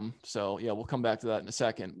of them. So yeah, we'll come back to that in a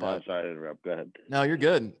second. But no, sorry to interrupt. Go ahead. No, you're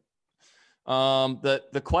good.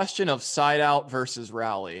 The question of side out versus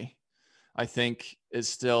rally, I think, is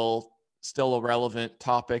still a relevant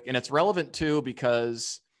topic. And it's relevant too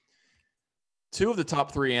because two of the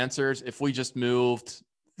top three answers, if we just moved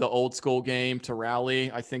the old school game to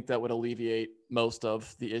rally, I think that would alleviate most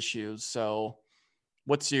of the issues. So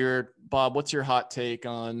what's your hot take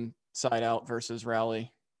on side out versus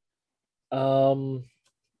rally?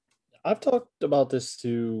 I've talked about this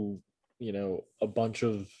to, a bunch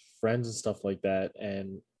of friends and stuff like that.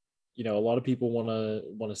 And, a lot of people want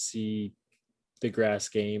to see the grass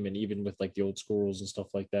game, and even with the old school rules and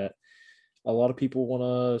stuff like that, a lot of people want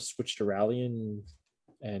to switch to rally,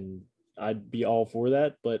 and I'd be all for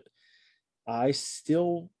that. But I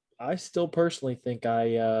still personally think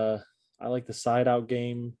I like the side out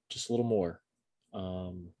game just a little more.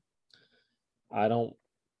 I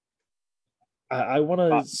want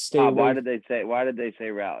to stay away. Why did they say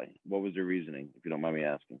rally? What was their reasoning, if you don't mind me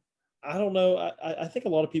asking? I don't know. I think a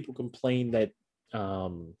lot of people complain that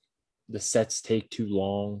the sets take too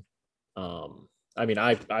long. I mean,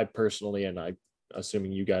 I personally, and I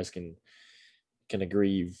assuming you guys can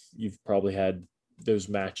agree, you've probably had those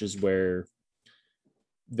matches where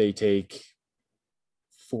they take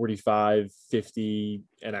 45, 50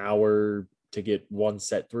 an hour to get one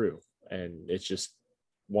set through, and it's just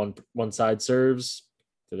one side serves,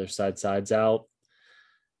 the other side sides out,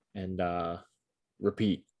 and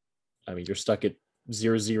repeat. I mean, you're stuck at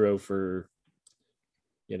 0-0 for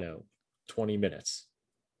 20 minutes.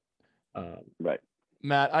 Right.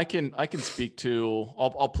 Matt, I can speak to.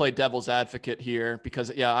 I'll play devil's advocate here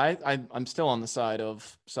because I'm still on the side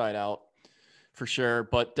of side out for sure.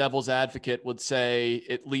 But devil's advocate would say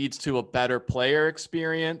it leads to a better player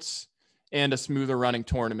experience and a smoother running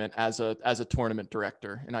tournament as a tournament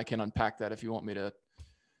director. And I can unpack that if you want me to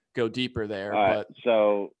go deeper there. All right.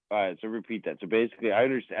 So repeat that. So basically, I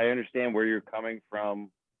understand where you're coming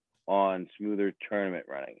from on smoother tournament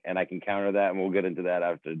running, and I can counter that, and we'll get into that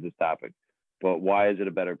after this topic. But why is it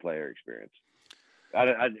a better player experience?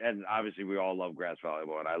 And obviously, we all love grass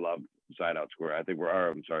volleyball, and I love side out square. I think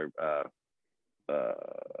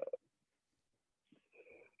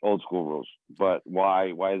old school rules. But why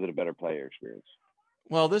is it a better player experience?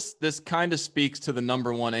 Well, this kind of speaks to the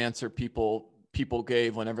number one answer people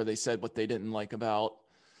gave whenever they said what they didn't like about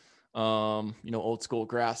old school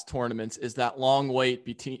grass tournaments, is that long wait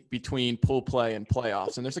between pool play and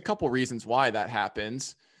playoffs. And there's a couple reasons why that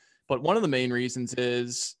happens. But one of the main reasons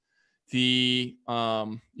is a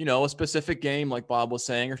specific game, like Bob was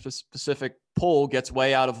saying, or specific pool gets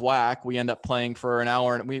way out of whack. We end up playing for an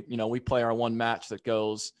hour, and we play our one match that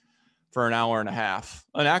goes for an hour and a half.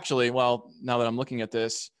 And actually, well, now that I'm looking at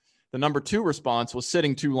this, the number 2 response was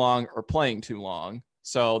sitting too long or playing too long.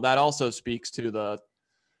 So that also speaks to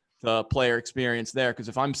the player experience there. Because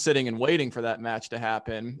if I'm sitting and waiting for that match to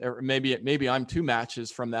happen, or maybe I'm 2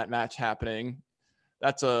 matches from that match happening,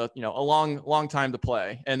 that's a long time to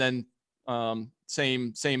play. And then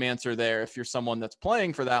same answer there. If you're someone that's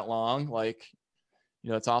playing for that long, like,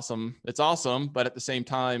 it's awesome. It's awesome, but at the same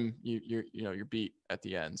time, you're beat at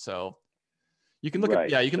the end. So you can look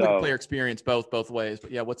look at player experience both ways. But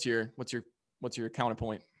yeah, what's your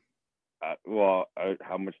counterpoint?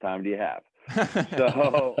 How much time do you have?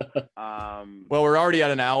 So, well, we're already at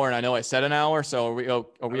an hour, and I know I said an hour. So are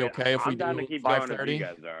we okay if we do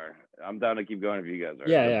 5:30? I'm down to keep going if you guys are.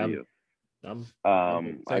 Yeah.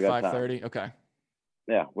 Say 5:30. Okay.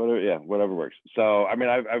 Yeah, whatever works. So, I mean,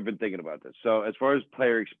 I've been thinking about this. So, as far as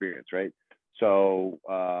player experience, right? So,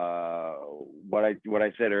 what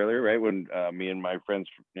I said earlier, right? When me and my friends,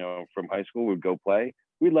 from high school would go play,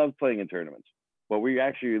 we loved playing in tournaments, but we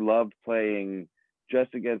actually loved playing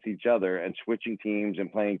just against each other and switching teams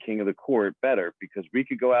and playing king of the court better, because we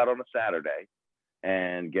could go out on a Saturday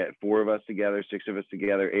and get 4 of us together, 6 of us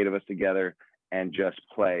together, 8 of us together, and just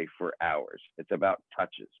play for hours. It's about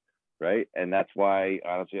touches, right? And that's why,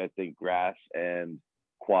 honestly, I think grass and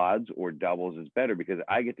quads or doubles is better, because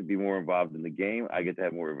I get to be more involved in the game. I get to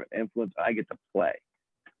have more of an influence. I get to play,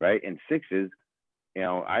 right? In sixes,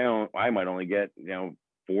 I might only get 4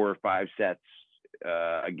 or 5 sets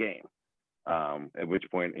a game. At which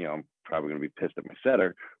point, I'm probably going to be pissed at my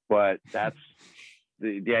setter. But that's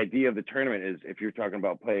the idea of the tournament, is if you're talking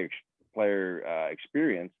about player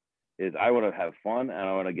experience, is I want to have fun and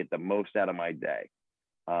I want to get the most out of my day.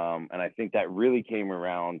 And I think that really came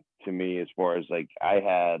around to me as far as, like,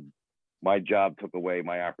 my job took away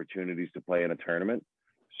my opportunities to play in a tournament.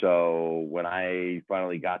 So when I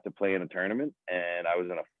finally got to play in a tournament and I was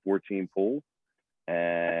in a 14 pool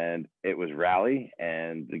and it was rally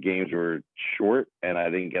and the games were short and I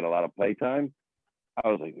didn't get a lot of play time, I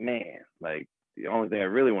was like, man, like, the only thing I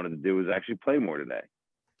really wanted to do was actually play more today.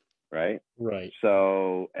 Right.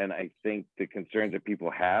 So, and I think the concerns that people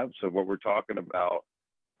have, so what we're talking about,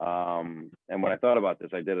 and when I thought about this,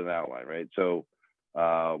 I did an outline, right? So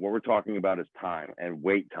what we're talking about is time and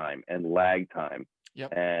wait time and lag time.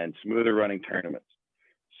 Yep. And smoother running tournaments.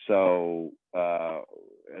 So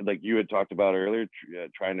like you had talked about earlier,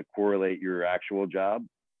 trying to correlate your actual job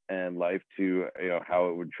and life to how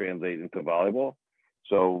it would translate into volleyball.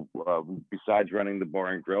 So besides running the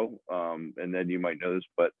bar and grill, and then you might know this,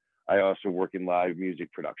 but I also work in live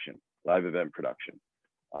music production, live event production.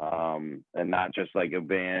 And not just like a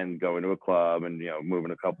band going to a club and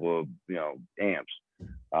moving a couple of amps.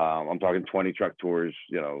 I'm talking 20 truck tours,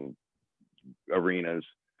 arenas.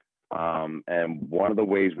 And one of the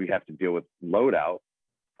ways we have to deal with loadout,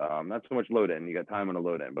 not so much load in, you got time on the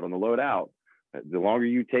load in, but on the load out, the longer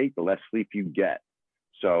you take, the less sleep you get.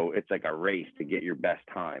 So it's like a race to get your best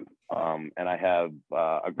time. And I have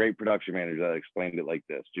a great production manager that explained it like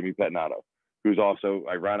this, Jimmy Petnato, who's also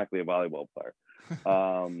ironically a volleyball player,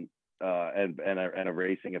 and a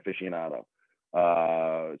racing aficionado.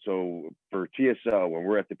 So for TSO, when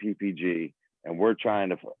we're at the PPG and we're trying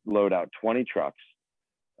to load out 20 trucks,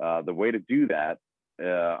 the way to do that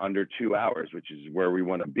under 2 hours, which is where we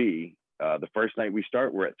want to be, the first night we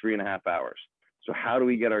start, we're at 3.5 hours. So how do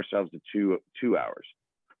we get ourselves to 2 hours?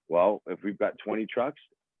 Well, if we've got 20 trucks,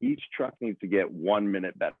 each truck needs to get 1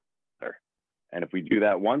 minute better. And if we do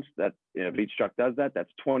that once, if each truck does that,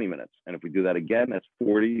 that's 20 minutes. And if we do that again, that's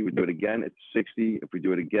 40. We do it again, it's 60. If we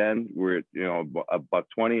do it again, we're at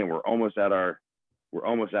 $120, and we're almost at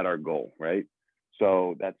our goal, right?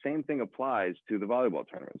 So that same thing applies to the volleyball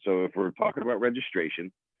tournament. So if we're talking about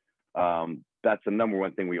registration, that's the number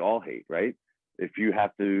one thing we all hate, right? If you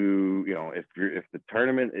have to, if the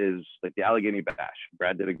tournament is like the Allegheny Bash,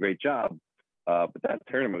 Brad did a great job, but that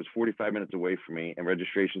tournament was 45 minutes away from me, and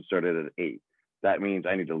registration started at 8. That means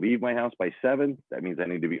I need to leave my house by 7. That means I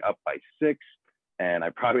need to be up by 6. And I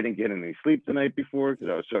probably didn't get any sleep the night before because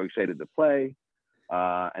I was so excited to play.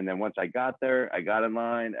 And then once I got there, I got in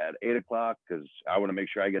line at 8 o'clock because I want to make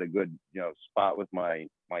sure I get a good, spot with my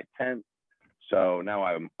tent. So now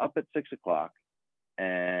I'm up at 6 o'clock.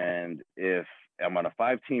 And if I'm on a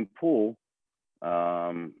 5-team pool,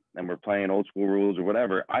 and we're playing old school rules or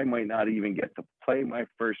whatever, I might not even get to play my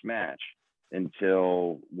first match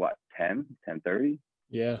until what, 10:30?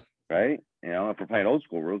 Yeah. Right. If we're playing old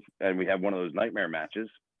school rules and we have one of those nightmare matches,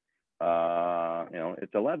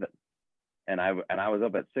 it's 11. And I was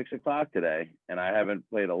up at 6:00 today and I haven't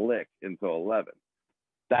played a lick until 11.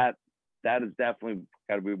 That is definitely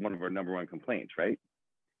got to be one of our number one complaints, right?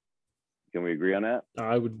 Can we agree on that?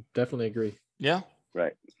 I would definitely agree. Yeah.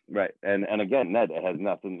 Right. And again, Ned, it has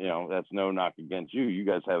nothing, that's no knock against you. You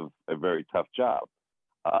guys have a very tough job.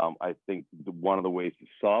 I think one of the ways to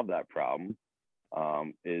solve that problem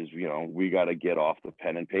is, we got to get off the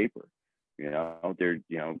pen and paper.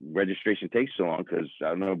 Registration takes so long because I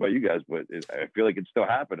don't know about you guys, but I feel like it's still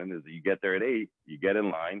happening. Is that you get there at 8, you get in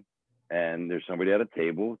line, and there's somebody at a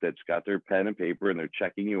table that's got their pen and paper, and they're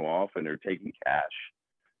checking you off, and they're taking cash,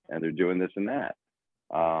 and they're doing this and that.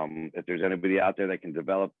 If there's anybody out there that can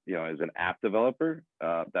develop, as an app developer,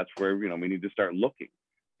 that's where, we need to start looking,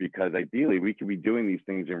 because ideally we could be doing these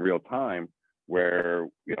things in real time where,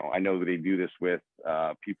 I know that they do this with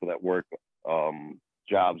people that work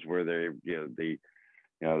jobs where they're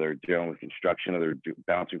dealing with construction or they're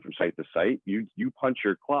bouncing from site to site. You punch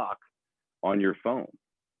your clock on your phone.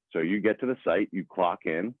 So you get to the site, you clock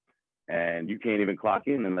in, and you can't even clock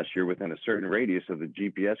in unless you're within a certain radius of the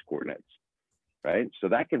GPS coordinates. Right. So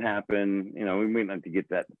that can happen. We might not get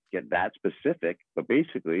that specific, but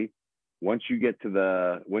basically once you get to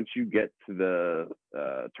the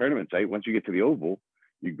tournament site, once you get to the oval,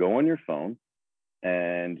 you go on your phone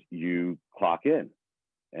and you clock in.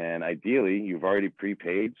 And ideally you've already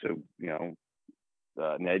prepaid. So,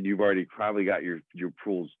 Ned, you've already probably got your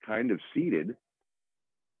pools kind of seated.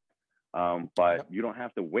 But you don't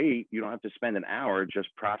have to wait. You don't have to spend an hour just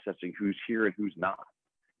processing who's here and who's not.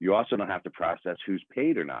 You also don't have to process who's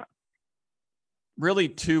paid or not. Really,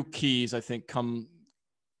 two keys, I think, come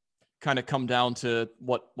down to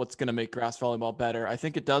what's going to make grass volleyball better. I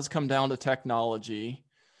think it does come down to technology,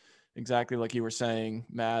 exactly like you were saying,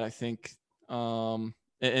 Matt. I think, and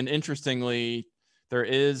interestingly, there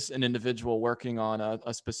is an individual working on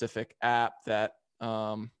a specific app that,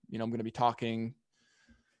 I'm going to be talking.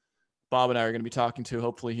 Bob and I are going to be talking to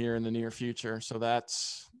hopefully here in the near future. So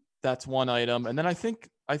that's one item. And then I think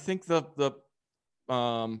the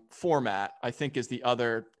format, I think, is the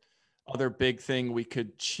other big thing we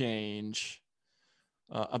could change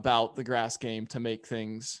about the grass game to make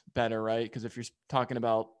things better, right? Because if you're talking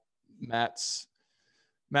about Matt's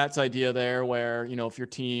idea there, where, if you're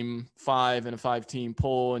team 5 in a 5-team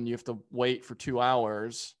pool and you have to wait for 2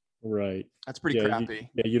 hours, right? That's pretty crappy.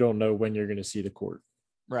 You don't know when you're going to see the court,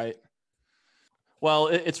 right? Well,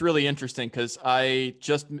 it's really interesting because I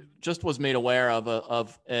just was made aware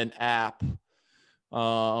of an app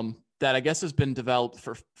that I guess has been developed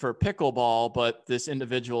for pickleball, but this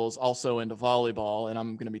individual is also into volleyball, and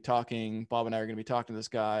Bob and I are going to be talking to this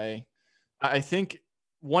guy. I think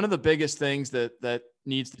one of the biggest things that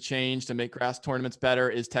needs to change to make grass tournaments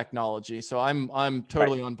better is technology. So I'm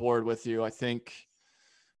totally on board with you. I think.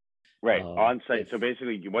 Right. On site. So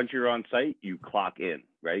basically, once you're on site, you clock in,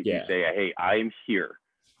 right? Yeah. You say, hey, I'm here.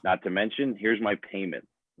 Not to mention, here's my payment.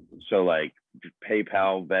 So like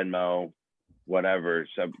PayPal, Venmo, whatever,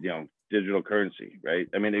 digital currency, right?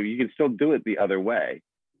 I mean, you can still do it the other way,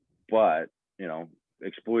 but,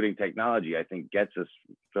 exploiting technology, I think, gets us.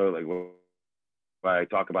 So like when I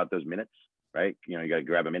talk about those minutes, right? You got to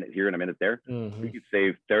grab a minute here and a minute there. Mm-hmm. We could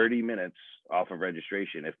save 30 minutes off of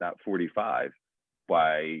registration, if not 45.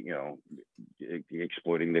 By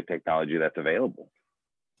exploiting the technology that's available.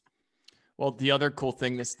 Well, the other cool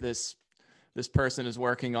thing this person is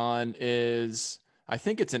working on is, I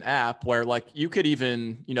think it's an app where, like, you could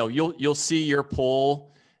even, you'll see your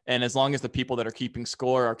poll, and as long as the people that are keeping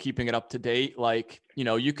score are keeping it up to date, like,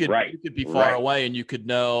 you could be far away and you could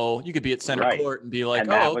be at center court and be like,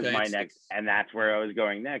 and that was my next, and that's where I was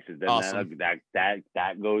going next. Is then awesome.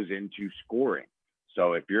 that goes into scoring.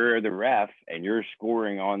 So if you're the ref and you're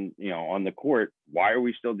scoring on the court, why are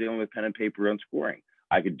we still dealing with pen and paper on scoring?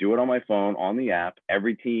 I could do it on my phone, on the app.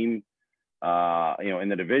 Every team, in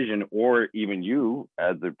the division, or even you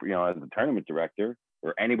as the tournament director,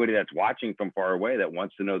 or anybody that's watching from far away that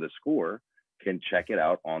wants to know the score, can check it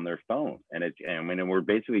out on their phone. And we're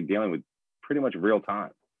basically dealing with pretty much real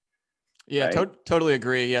time. Yeah, right? Totally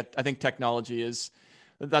agree. Yeah, I think technology is.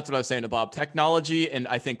 That's what I was saying to Bob. Technology and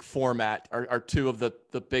I think format are two of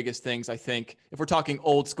the biggest things. I think if we're talking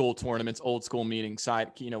old school tournaments, old school meetings,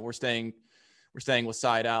 side, we're staying with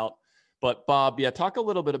side out. But Bob, talk a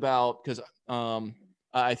little bit about, because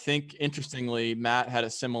I think interestingly, Matt had a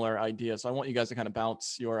similar idea. So I want you guys to kind of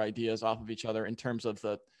bounce your ideas off of each other in terms of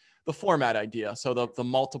the the format idea. So the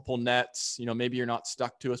multiple nets, maybe you're not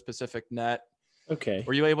stuck to a specific net. Okay.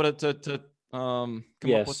 Were you able to come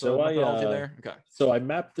up with the methodology there? Okay. So I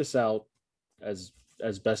mapped this out as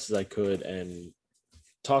best as I could, and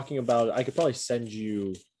talking about it, I could probably send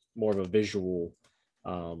you more of a visual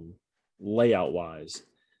layout wise.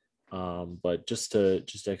 But just to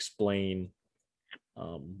explain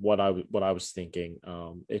what I was thinking,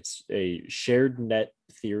 it's a shared net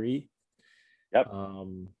theory. Yep.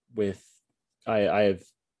 With I have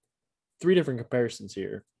 3 different comparisons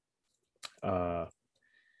here.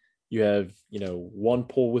 You have, one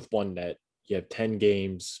pool with 1 net. You have 10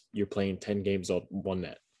 games. You're playing 10 games on 1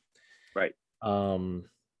 net. Right. You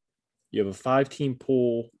have a 5-team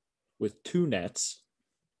pool with 2 nets.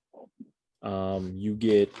 You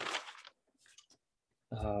get,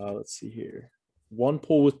 let's see here, 1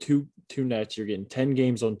 pool with two nets. You're getting 10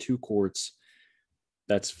 games on 2 courts.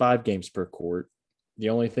 That's 5 games per court. The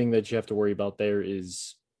only thing that you have to worry about there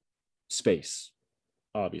is space,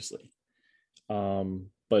 obviously.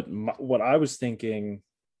 But what I was thinking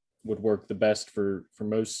would work the best for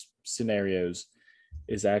most scenarios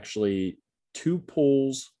is actually 2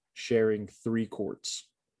 pools sharing 3 courts.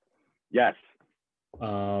 Yes.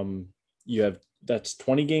 That's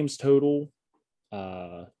 20 games total.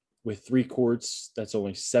 With 3 courts, that's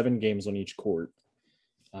only 7 games on each court.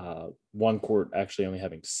 1 court actually only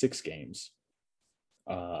having 6 games.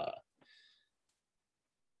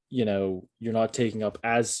 You're not taking up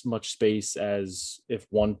as much space as if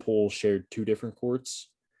 1 pool shared 2 different courts.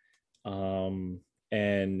 And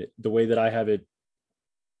the way that I have it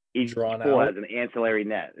each drawn pool out has an ancillary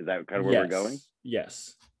net. Is that kind of where we're going?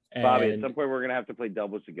 Yes. And Bobby, at some point we're gonna have to play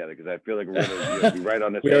doubles together because I feel like we're gonna be right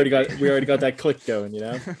on this. we already got that click going,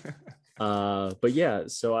 But yeah,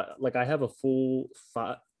 so I have a full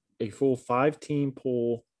 5-team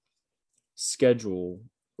pool schedule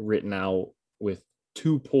written out with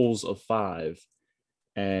 2 pools of 5,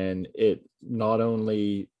 and it not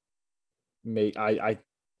only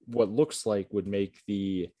what looks like would make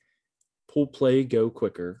the pool play go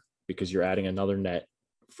quicker because you're adding another net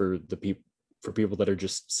for people that are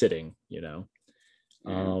just sitting, and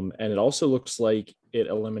it also looks like it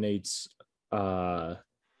eliminates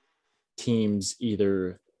teams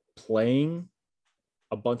either playing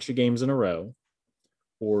a bunch of games in a row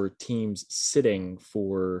or teams sitting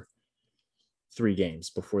for 3 games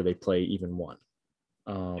before they play even one.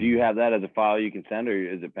 Do you have that as a file you can send, or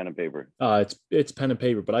is it pen and paper? It's pen and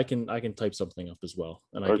paper, but I can type something up as well,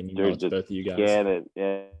 and I can email it to both of you guys. Scan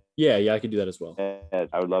it. Yeah, I can do that as well. Yeah,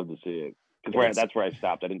 I would love to see it because that's where I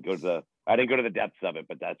stopped. I didn't go to the depths of it,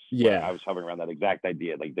 but that's where I was hovering around that exact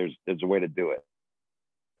idea. Like there's a way to do it.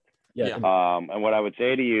 Yeah. And what I would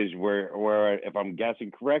say to you is where if I'm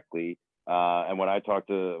guessing correctly, and when I talked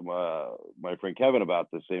to my friend Kevin about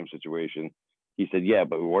the same situation, he said, yeah,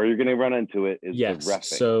 but where you're going to run into it is the reffing.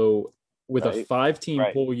 So with a 5-team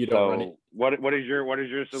pool, you don't run it. What is your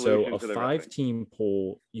solution to the reffing? 5-team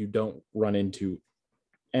pool, you don't run into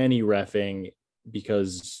any reffing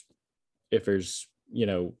because if there's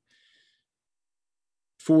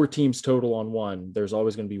 4 teams total on one, there's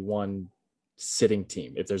always going to be 1 sitting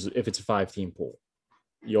team. If it's a 5-team pool,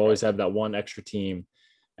 you always have that 1 extra team,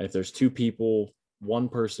 and if there's 2 people, 1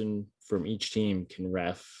 person from each team can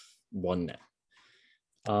ref 1 net.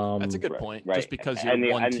 That's a good point. Just because you're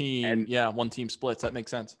one team splits, that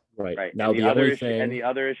makes sense. Right. Now the other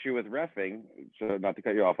issue with reffing, so not to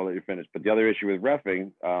cut you off, I'll let you finish. But the other issue with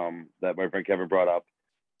reffing that my friend Kevin brought up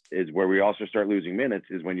is where we also start losing minutes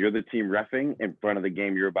is when you're the team reffing in front of the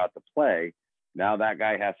game you're about to play. Now that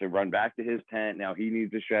guy has to run back to his tent. Now he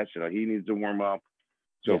needs to stretch. He needs to warm up.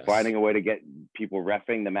 So finding a way to get people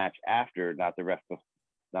reffing the match after, not the ref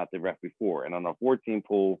before. And on a 14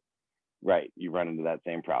 pool, right, you run into that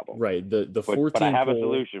same problem. Right. The 14 but I have a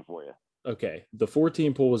solution for you. Okay. The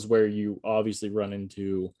 14 pool is where you obviously run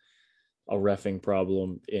into a reffing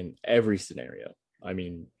problem in every scenario. I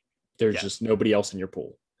mean, there's just nobody else in your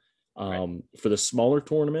pool. For the smaller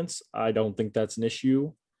tournaments, I don't think that's an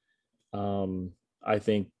issue. I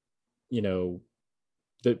think,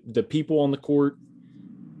 the people on the court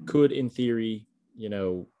could, in theory,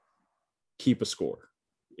 keep a score.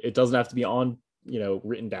 It doesn't have to be on,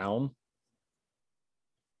 written down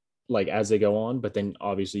like as they go on, but then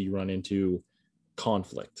obviously you run into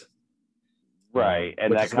conflict. Right.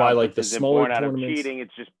 And that's why like the smaller tournaments, cheating,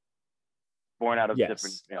 it's just born out of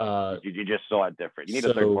different, you just saw it different. You need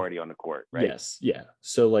a third party on the court, right? Yes. Yeah.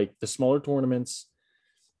 So like the smaller tournaments,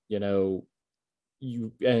 and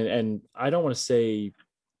I don't want to say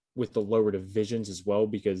with the lower divisions as well,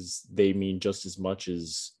 because they mean just as much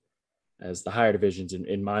as the higher divisions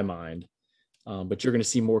in my mind. But you're going to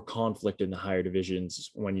see more conflict in the higher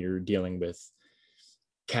divisions when you're dealing with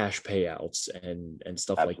cash payouts and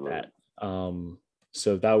stuff Absolutely. like that.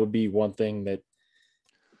 So that would be one thing that,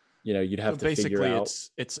 you'd have to figure out.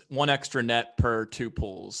 Basically, it's one extra net per 2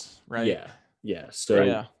 pools, right? Yeah.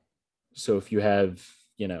 So, so if you have,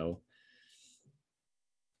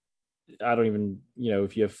 I don't even,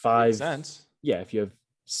 if you have 5, makes sense. Yeah, if you have,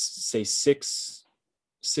 say, six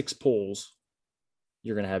pools,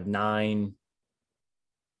 you're going to have 9,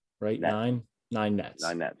 right? Nets. 9 nets.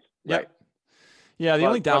 9 nets. Yep. Right. Yeah. The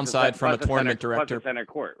only downside from a tournament director. Plus the center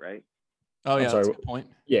court, right? Oh, yeah. Sorry, that's a good point.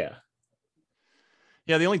 Yeah.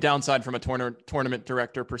 Yeah, the only downside from a tournament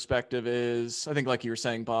director perspective is, I think, like you were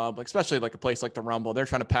saying, Bob, like especially like a place like the Rumble, they're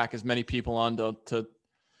trying to pack as many people onto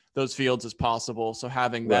those fields as possible. So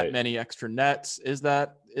having that many extra nets, is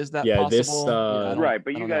that possible? Right,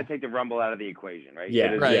 but you got to take the Rumble out of the equation, right?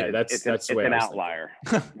 Yeah, that's it's an outlier.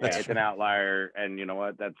 It's an outlier, and you know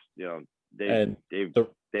what? That's they've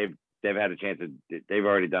had a chance they've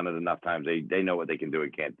already done it enough times. They know what they can do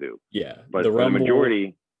and can't do. Yeah, but for the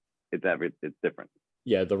majority, it's different.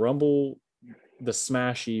 Yeah, the Rumble, the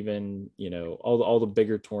Smash, even all the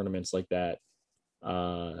bigger tournaments like that,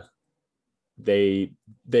 they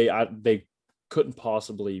couldn't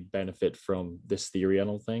possibly benefit from this theory, I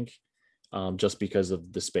don't think, just because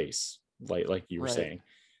of the space, like you were saying.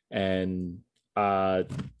 And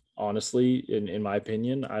honestly, in my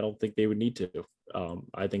opinion, I don't think they would need to.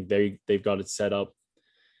 I think they've got it set up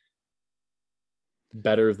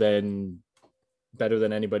better than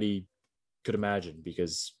anybody could imagine,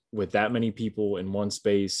 because with that many people in one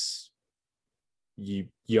space, you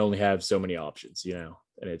only have so many options, and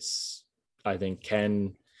it's, I think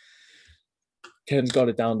Ken's got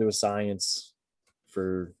it down to a science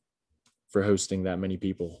for hosting that many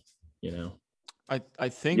people, I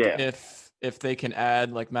think if they can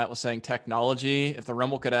add, like Matt was saying, technology, if the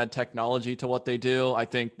Rumble could add technology to what they do, I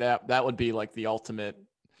think that would be like the ultimate.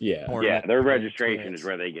 Yeah, their registration is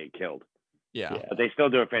where they get killed. Yeah. But they still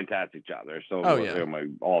do a fantastic job. They're still one of my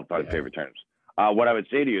all-time favorite terms. What I would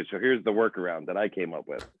say to you, so here's the workaround that I came up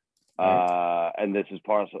with. And this is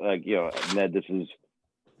partial, Ned,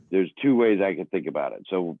 there's 2 ways I could think about it.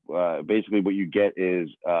 So basically what you get is,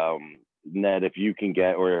 Ned, if you can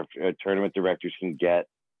get, or if tournament directors can get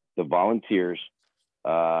the volunteers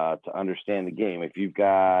to understand the game. If you've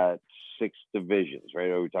got 6 divisions, right?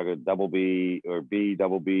 Are we talking double B or B,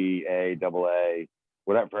 double B, A, double A,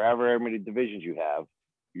 whatever, for however many divisions you have,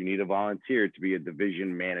 you need a volunteer to be a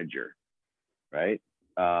division manager, right?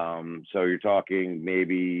 So you're talking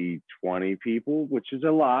maybe 20 people, which is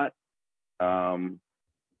a lot. And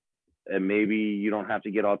maybe you don't have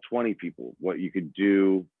to get all 20 people. What you could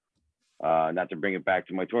do, not to bring it back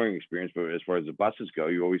to my touring experience, but as far as the buses go,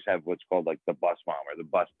 you always have what's called like the bus mom or the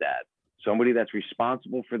bus dad, somebody that's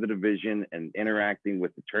responsible for the division and interacting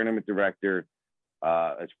with the tournament director,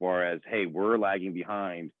 as far as, hey, we're lagging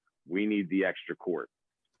behind, we need the extra court,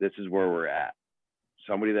 this is where we're at.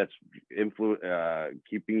 Somebody that's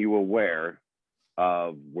keeping you aware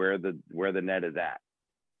of where the net is at.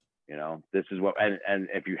 This is what, and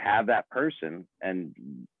if you have that person, and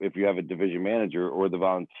if you have a division manager or the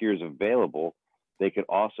volunteers available, they could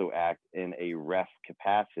also act in a ref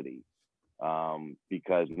capacity,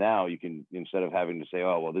 because now you can, instead of having to say,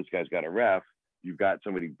 oh, well, this guy's got a ref, you've got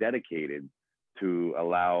somebody dedicated to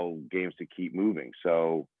allow games to keep moving.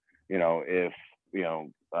 So, if,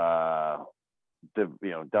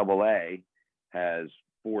 double A has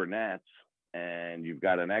 4 nets and you've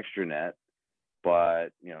got an extra net,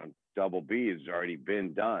 but, double B has already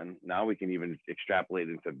been done. Now we can even extrapolate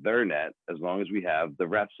into their net as long as we have the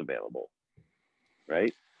refs available.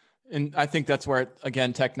 Right. And I think that's where,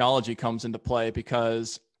 again, technology comes into play,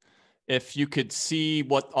 because if you could see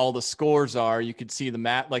what all the scores are, you could see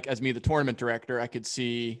the like as me, the tournament director, I could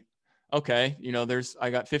see, okay, I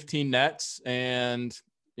got 15 nets and,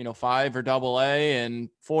 5 are double A and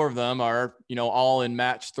 4 of them are, all in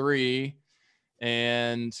match 3.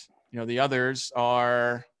 And, the others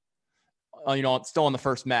are, still in the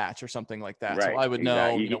first match or something like that. Right. So I would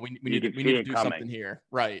know, we need to do something here.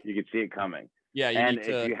 Right. You could see it coming. Yeah. You need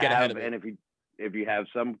to get ahead of it. And if you have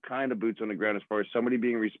some kind of boots on the ground, as far as somebody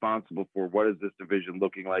being responsible for what is this division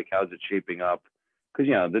looking like, how's it shaping up? Because,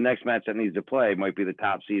 the next match that needs to play might be the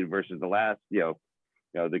top seed versus the last,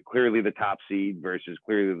 clearly the top seed versus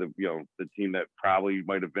clearly the team that probably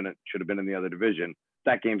should have been in the other division.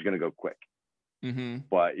 That game's going to go quick. Mm-hmm.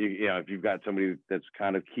 But if you've got somebody that's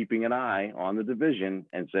kind of keeping an eye on the division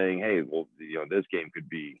and saying, hey, well, this game could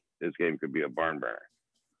be a barn burner.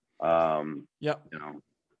 Yep.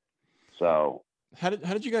 So how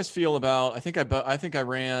did you guys feel about? I think I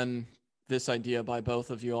ran this idea by both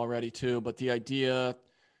of you already too, but the idea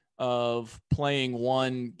of playing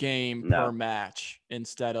one game per match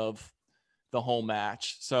instead of the whole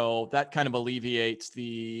match. So that kind of alleviates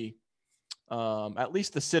the, at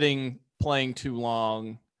least the sitting, playing too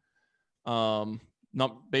long.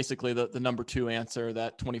 Not basically the number 2 answer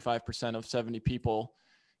that 25% of 70 people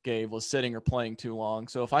gave was sitting or playing too long.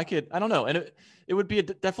 So if I could, I don't know. And it would be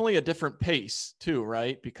definitely a different pace too,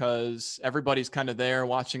 right? Because everybody's kind of there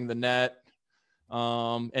watching the net.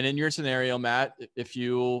 And in your scenario, Matt, if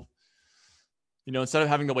you instead of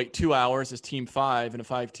having to wait 2 hours as team 5 in a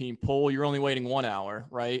 5-team pool, you're only waiting 1 hour,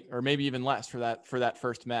 right? Or maybe even less for that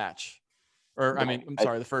first match. Or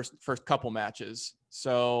the first couple matches.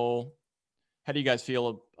 So how do you guys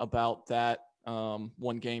feel about that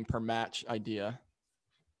one game per match idea?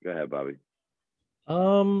 Go ahead, Bobby.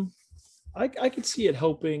 I could see it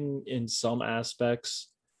helping in some aspects.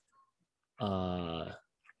 I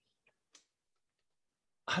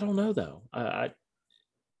don't know though.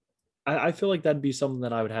 I feel like that'd be something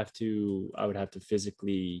that I would have to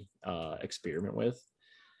physically experiment with.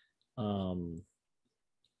 I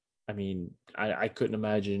mean, I couldn't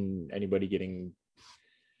imagine anybody getting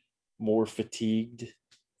more fatigued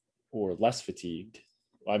or less fatigued.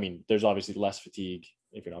 I mean, there's obviously less fatigue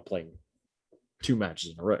if you're not playing 2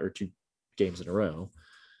 matches in a row or 2 games in a row.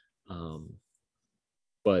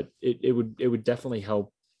 But it would definitely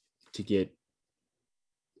help to get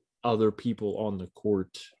other people on the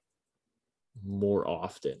court more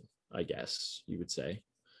often, I guess you would say.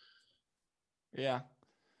 Yeah.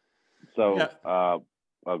 So, go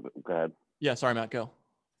ahead. Yeah. Sorry, Matt, go.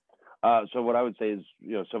 So what I would say is,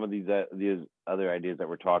 some of these other ideas that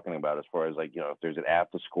we're talking about, as far as like, if there's an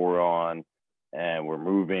app to score on, and we're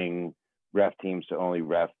moving ref teams to only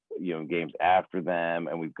ref, games after them,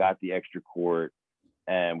 and we've got the extra court,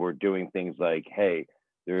 and we're doing things like, hey,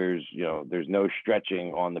 there's no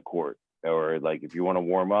stretching on the court, or like if you want to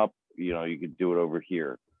warm up, you could do it over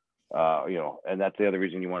here, and that's the other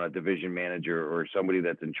reason you want a division manager or somebody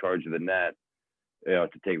that's in charge of the net, to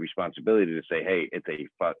take responsibility to say, hey, it's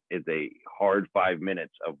a hard 5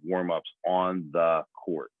 minutes of warm-ups on the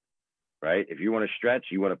court, right? If you want to stretch,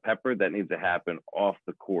 you want to pepper, that needs to happen off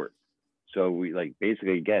the court. So we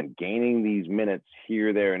basically, again, gaining these minutes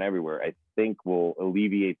here, there, and everywhere, I think will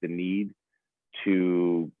alleviate the need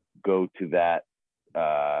to go to that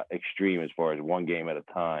extreme as far as one game at a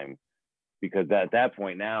time, because at that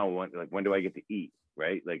point now, when do I get to eat?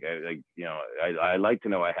 Right. I like to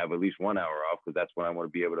know I have at least 1 hour off, because that's when I want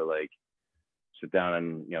to be able to sit down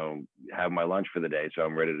and, have my lunch for the day. So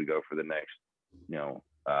I'm ready to go for the next,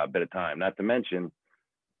 bit of time. Not to mention,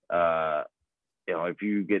 if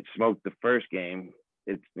you get smoked the first game,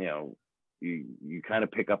 it's, you kind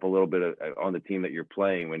of pick up a little bit on the team that you're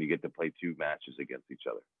playing when you get to play 2 matches against each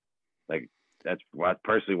other. That's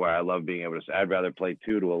personally why I love being able to say, I'd rather play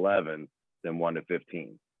 2 to 11 than 1 to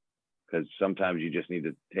 15. Because sometimes you just need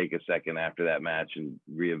to take a second after that match and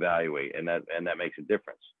reevaluate, and that makes a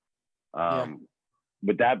difference.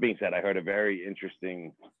 With that being said, I heard a very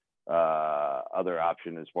interesting other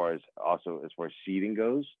option as far as seeding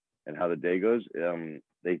goes and how the day goes. A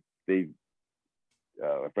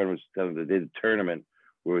friend was telling me they did a tournament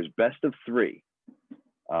where it was best of 3,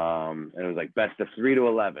 and it was like best of 3 to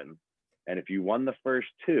 11, and if you won the first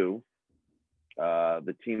 2,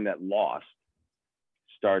 the team that lost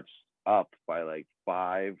starts up by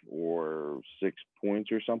 5 or 6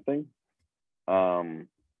 points or something. And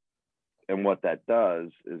what that does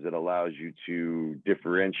is it allows you to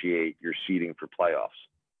differentiate your seeding for playoffs,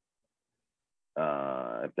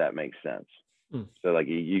 if that makes sense. So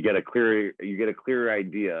you get a clearer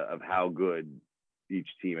idea of how good each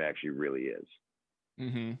team actually really is.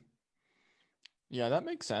 Mm-hmm. Yeah, that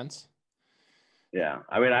makes sense. Yeah,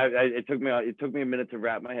 I mean, it took me a minute to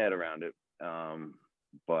wrap my head around it.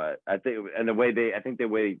 But I think, and the way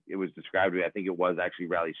it was described to me, I think it was actually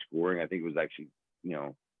rally scoring. I think it was actually,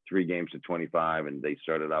 3 games to 25, and they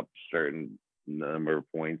started up certain number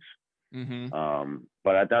of points. Mm-hmm.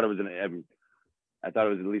 But I thought it was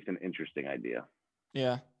at least an interesting idea.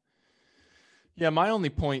 Yeah. Yeah. My only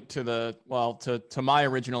point to my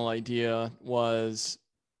original idea was,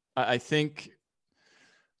 I think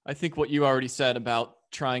what you already said about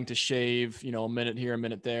trying to shave, a minute here, a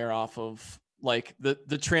minute there off of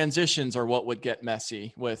the transitions are what would get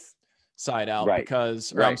messy with side out, right.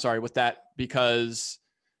 because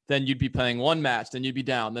then you'd be playing one match, then you'd be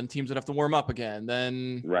down, then teams would have to warm up again.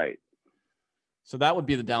 Then, right. So that would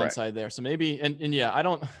be the downside there. So maybe, and yeah,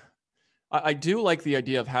 I do like the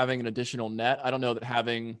idea of having an additional net. I don't know that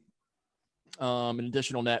having an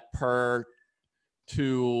additional net per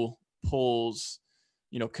 2 pulls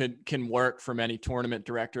can work for many tournament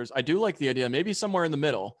directors. I do like the idea, maybe somewhere in the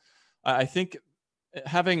middle. I think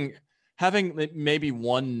having maybe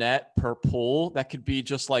one net per pool, that could be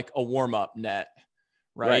just like a warm-up net,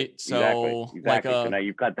 right? So exactly. So now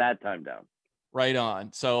you've got that time down. Right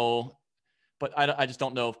on. So, but I just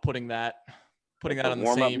don't know if putting that on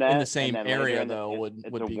in the same area though would be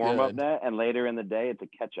good. It's a warm-up net, and later in the day it's a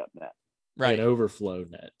catch-up net. Right. Like an overflow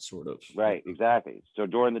net, sort of. Right, exactly. So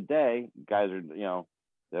during the day, guys are,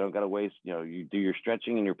 they don't got to waste, you do your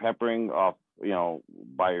stretching and your peppering off,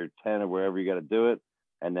 by your 10 or wherever you got to do it.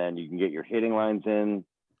 And then you can get your hitting lines in,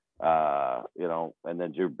 and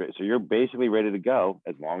then you're basically ready to go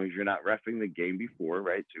as long as you're not reffing the game before,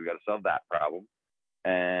 right? So we got to solve that problem.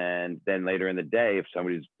 And then later in the day, if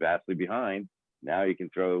somebody's vastly behind, now you can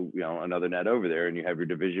throw, another net over there, and you have your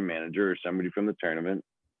division manager or somebody from the tournament,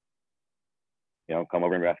 come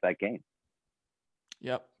over and ref that game.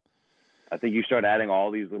 Yep. I think you start adding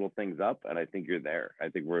all these little things up, and I think you're there. I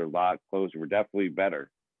think we're a lot closer. We're definitely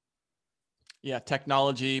better. Yeah,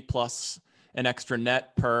 technology plus an extra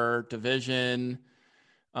net per division.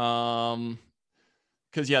 Because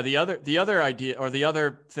the other idea, or the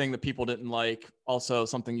other thing that people didn't like, also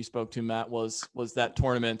something you spoke to, Matt, was that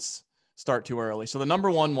tournaments start too early. So the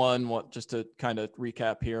number one, just to kind of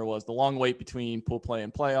recap here, was the long wait between pool play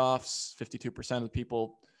and playoffs. 52% of the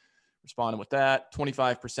people responded with that.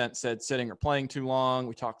 25% said sitting or playing too long.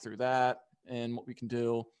 We talked through that and what we can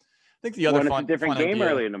do. I think the other it's a different game idea,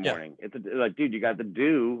 early in the morning. Yeah. It's like, dude, you got the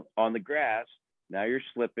dew on the grass. Now you're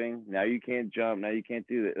slipping. Now you can't jump. Now you can't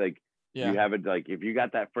do that. Like, you have it, like, if you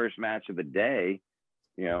got that first match of the day,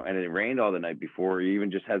 and it rained all the night before, or even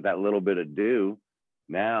just has that little bit of dew,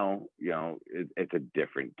 now, it's a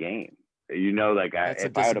different game. Like,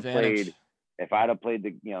 if I'd have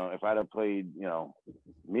played,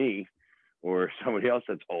 me or somebody else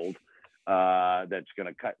that's old, that's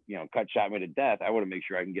going to cut shot me to death, I want to make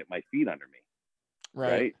sure I can get my feet under me.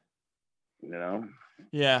 Right.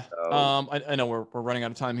 Yeah. So, I know we're running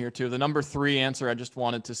out of time here too. The number 3 answer I just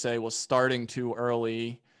wanted to say was starting too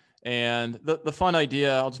early. And the fun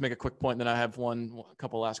idea, I'll just make a quick point, then I have a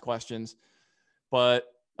couple last questions,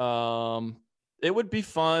 but it would be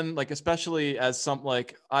fun, like, especially as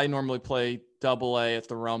I normally play AA at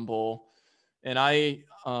the Rumble, and I,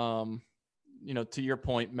 to your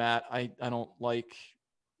point, Matt, I don't like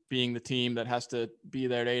being the team that has to be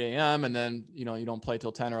there at 8 a.m. and then, you don't play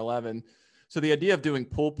till 10 or 11. So the idea of doing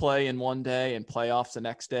pool play in one day and playoffs the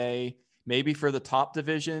next day, maybe for the top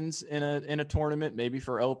divisions in a tournament, maybe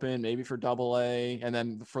for Open, maybe for AA, and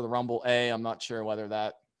then for the Rumble A, I'm not sure whether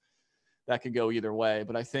that could go either way,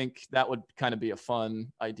 but I think that would kind of be a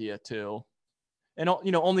fun idea too. And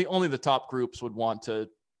only the top groups would want to.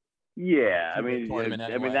 Yeah,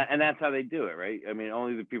 that's how they do it, right? I mean,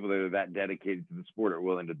 only the people that are that dedicated to the sport are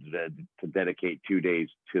willing to dedicate 2 days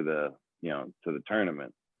to the to the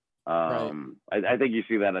tournament. Right. I think you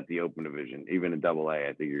see that at the Open division, even in AA.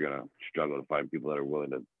 I think you're gonna struggle to find people that are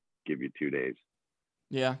willing to give you 2 days.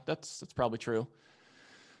 Yeah, that's probably true.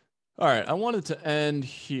 All right, I wanted to end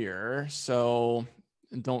here, so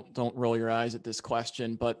don't roll your eyes at this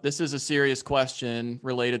question, but this is a serious question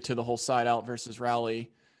related to the whole side out versus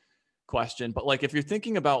rally question. But like, if you're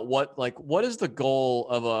thinking about what is the goal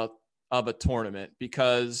of a tournament,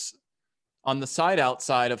 because on the side out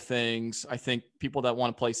side of things, I think people that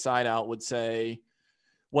want to play side out would say,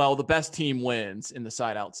 well, the best team wins in the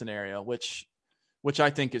side out scenario, which I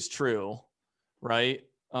think is true, right?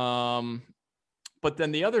 But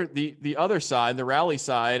then the other side, the rally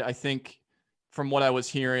side, I think from what I was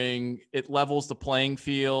hearing, it levels the playing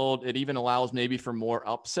field. It even allows maybe for more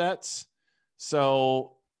upsets.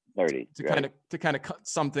 So 30, to kind of cut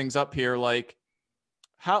some things up here, like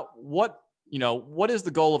what is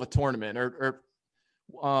the goal of a tournament, or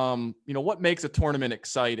what makes a tournament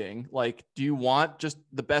exciting? Like, do you want just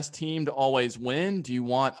the best team to always win? Do you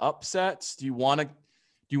want upsets? Do you want to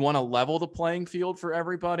level the playing field for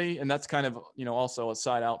everybody? And that's kind of, also a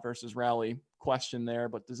side out versus rally question there,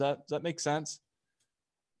 but does that make sense?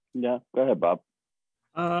 Yeah. Go ahead, Bob.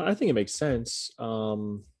 I think it makes sense.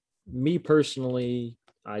 Me personally,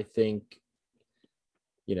 I think,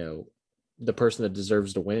 the person that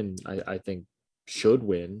deserves to win, I think should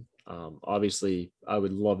win. Obviously I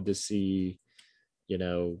would love to see,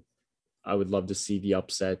 the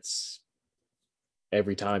upsets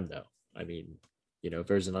every time though. I mean, if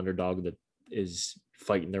there's an underdog that is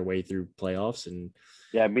fighting their way through playoffs, and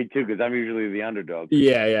yeah, me too, because I'm usually the underdog.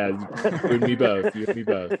 Yeah. You and me both.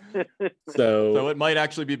 So it might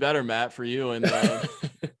actually be better, Matt, for you and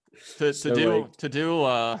to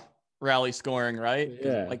do rally scoring, right?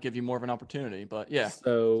 Yeah, it might give you more of an opportunity. But yeah,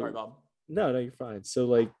 so sorry, Bob. No, you're fine. So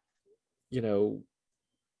like,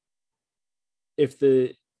 if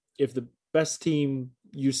the best team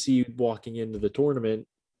you see walking into the tournament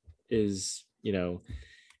is,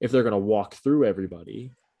 if they're going to walk through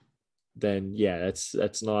everybody, then yeah,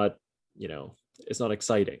 that's not, it's not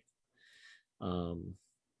exciting.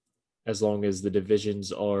 As long as the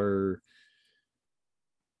divisions are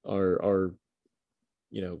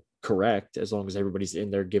correct, as long as everybody's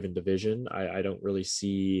in their given division, I don't really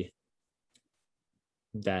see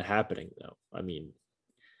that happening though. I mean,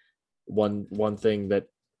 one thing that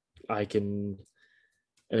an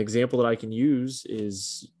example that I can use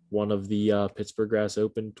is one of the Pittsburgh Grass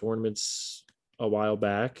Open tournaments a while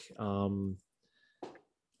back.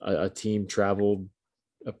 A team traveled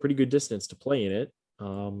a pretty good distance to play in it.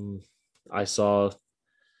 I saw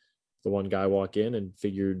the one guy walk in and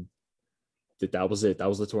figured that was it. That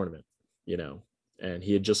was the tournament, and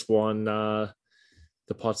he had just won the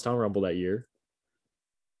Pottstown Rumble that year.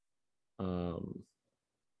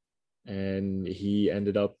 And he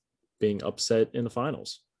ended up being upset in the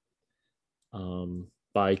finals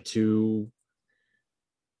by two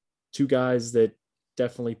guys that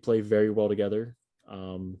definitely play very well together,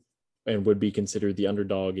 and would be considered the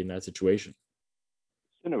underdog in that situation.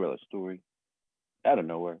 Cinderella story out of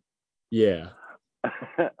nowhere. Yeah.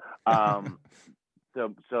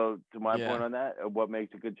 So to my point on that, what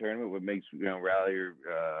makes a good tournament, what makes rally your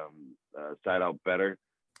side out better,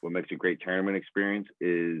 what makes a great tournament experience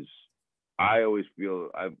is, I always feel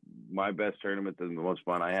my best tournaments and the most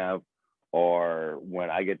fun I have are when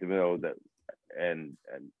I get to know that, and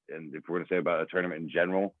if we're going to say about a tournament in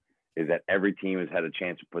general, is that every team has had a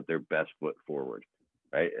chance to put their best foot forward,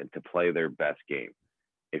 right, and to play their best game.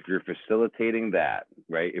 If you're facilitating that,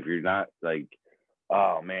 right, if you're not like,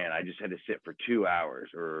 oh man, I just had to sit for 2 hours,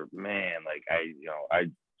 or man, like I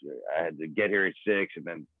had to get here at 6 and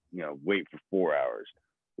then wait for 4 hours,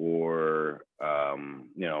 or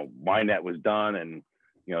my net was done and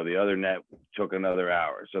the other net took another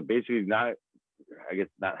hour. So basically, I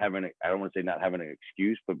don't want to say not having an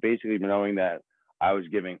excuse, but basically knowing that I was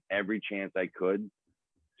giving every chance I could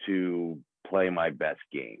to play my best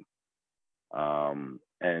game.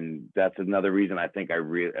 And that's another reason I think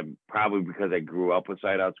probably because I grew up with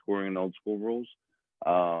side out scoring and old school rules.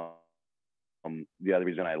 The other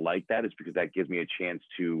reason I like that is because that gives me a chance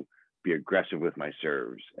to be aggressive with my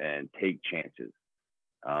serves and take chances.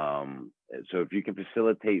 So if you can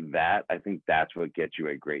facilitate that, I think that's what gets you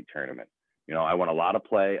a great tournament. I want a lot of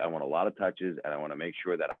play, I want a lot of touches, and I want to make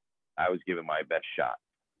sure that I was giving my best shot.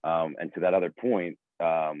 And to that other point,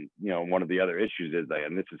 one of the other issues is,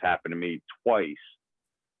 and this has happened to me twice,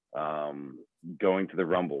 going to the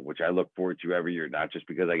Rumble, which I look forward to every year, not just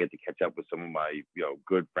because I get to catch up with some of my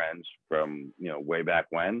good friends from way back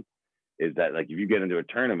when, is that like if you get into a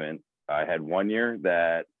tournament, I had one year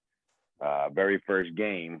that very first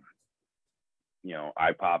game,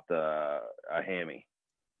 I popped a hammy,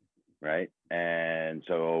 right? And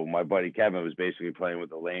so my buddy Kevin was basically playing with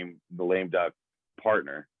the lame duck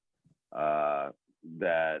partner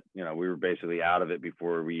that we were basically out of it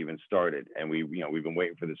before we even started, and we've been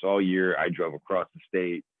waiting for this all year. I drove across the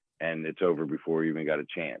state and it's over before we even got a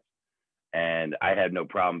chance, and I had no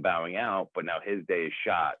problem bowing out, but now his day is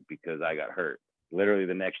shot because I got hurt. Literally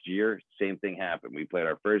the next year, same thing happened. We played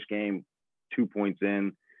our first game, 2 points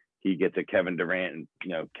in, he gets a Kevin Durant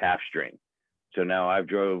calf strain. So now I've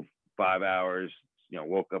drove 5 hours,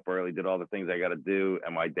 woke up early, did all the things I got to do,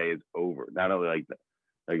 and my day is over. Not only like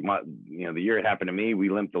the year it happened to me, we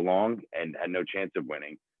limped along and had no chance of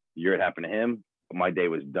winning. The year it happened to him, my day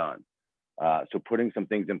was done. So putting some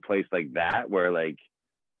things in place like that, where they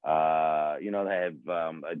have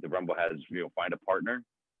the Rumble has find a partner,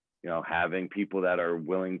 having people that are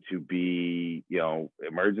willing to be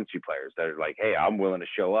emergency players that are like, hey, I'm willing to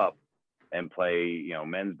show up and play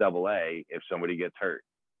men's AA if somebody gets hurt,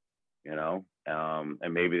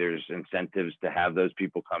 and maybe there's incentives to have those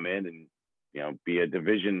people come in and be a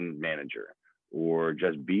division manager or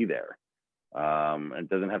just be there. It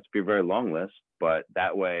doesn't have to be a very long list, but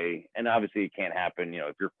that way, and obviously it can't happen,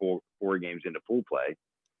 if you're four games into pool play,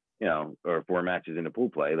 or 4 matches into pool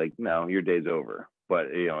play, like, no, your day's over. But,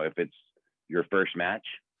 if it's your first match,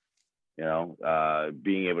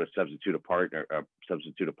 being able to substitute a partner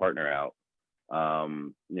out,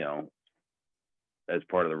 as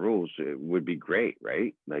part of the rules, it would be great,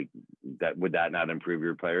 right? Like would that not improve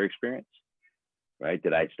your player experience? Right?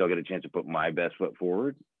 Did I still get a chance to put my best foot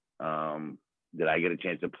forward? Did I get a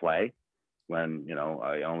chance to play when,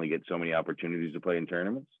 I only get so many opportunities to play in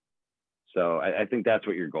tournaments? So I think that's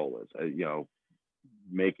what your goal is,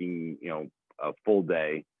 making, a full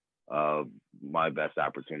day of my best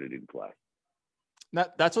opportunity to play.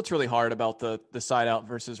 That's what's really hard about the side out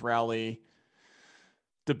versus rally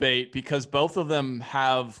debate, because both of them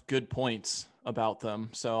have good points about them.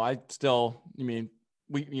 So we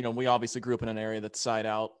obviously grew up in an area that's side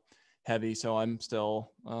out heavy. So I'm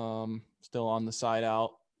still on the side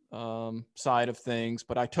out side of things,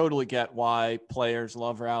 but I totally get why players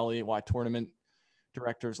love rally, why tournament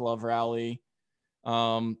directors love rally.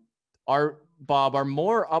 Are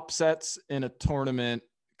more upsets in a tournament?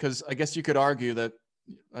 Because I guess you could argue that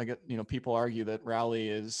people argue that rally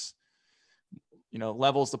is,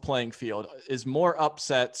 levels the playing field. Is more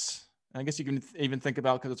upsets, I guess you can even think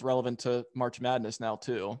about, because it's relevant to March Madness now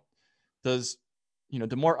too. Do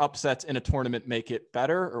more upsets in a tournament make it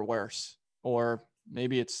better or worse? Or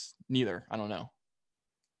maybe it's neither. I don't know.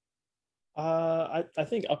 I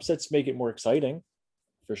think upsets make it more exciting,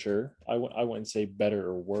 for sure. I wouldn't say better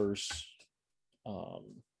or worse. I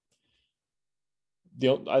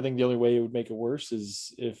think the only way it would make it worse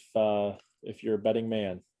is if you're a betting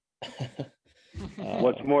man.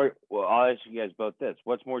 What's more? Well, I'll ask you guys both this: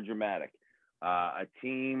 what's more dramatic, a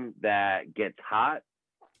team that gets hot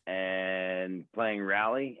and playing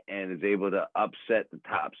rally and is able to upset the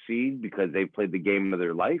top seed because they played the game of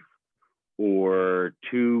their life, or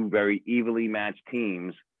two very evenly matched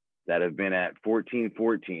teams that have been at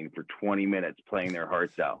 14-14 for 20 minutes playing their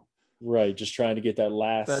hearts out? Right, just trying to get that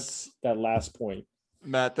last point.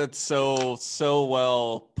 Matt, that's so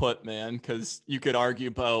well put, man, because you could argue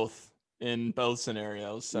both in both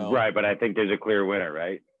scenarios. So right, but I think there's a clear winner,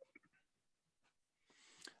 right?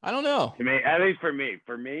 I don't know. To me, at least for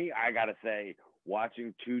me, I gotta say,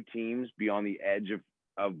 watching two teams be on the edge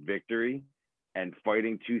of victory and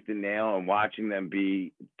fighting tooth and nail, and watching them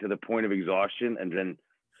be to the point of exhaustion, and then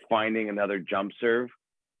finding another jump serve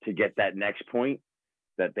to get that next point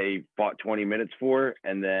that they fought 20 minutes for,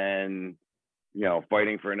 and then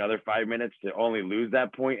fighting for another 5 minutes to only lose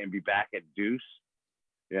that point and be back at deuce.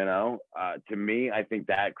 To me, I think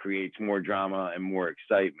that creates more drama and more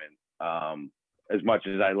excitement. As much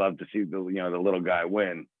as I love to see the little guy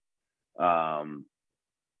win, I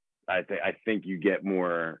think you get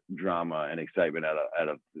more drama and excitement out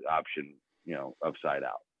of the option, of side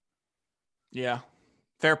out. Yeah,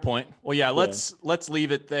 fair point. Well, yeah, let's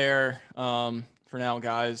leave it there for now,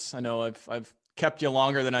 guys. I know I've kept you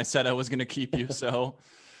longer than I said I was going to keep you, so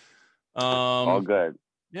all good.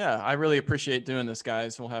 Yeah, I really appreciate doing this,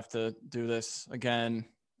 guys. We'll have to do this again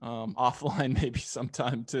offline maybe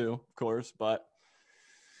sometime too, of course. But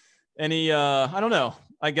I don't know.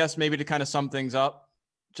 I guess maybe to kind of sum things up,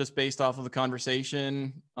 just based off of the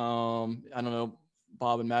conversation. I don't know,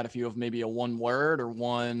 Bob and Matt, if you have maybe a one word or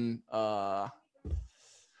one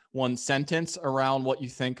sentence around what you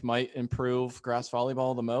think might improve grass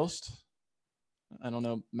volleyball the most. I don't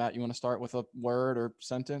know, Matt, you want to start with a word or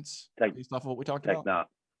sentence based off of what we talked about?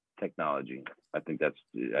 Technology. I think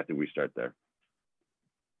we start there.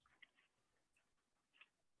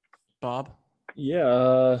 Bob?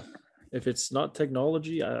 Yeah, if it's not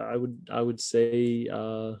technology, I would say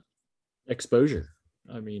exposure.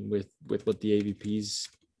 I mean, with what the AVP's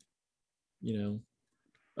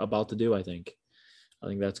about to do, I think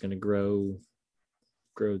that's going to grow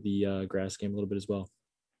the grass game a little bit as well.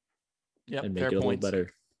 Yeah, and make it a little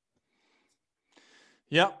better.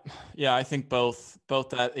 Yep. Yeah, I think both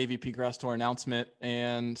that AVP Grass Tour announcement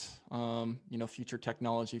and future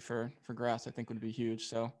technology for grass, I think would be huge.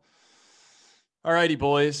 So, all righty,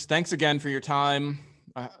 boys. Thanks again for your time.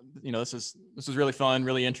 This is really fun,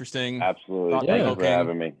 really interesting. Absolutely. Thank you for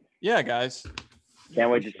having me. Yeah, guys. Can't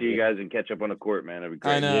wait to see you guys and catch up on the court, man. It'd be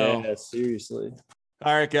great. I know. Yeah, seriously.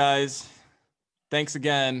 All right, guys. Thanks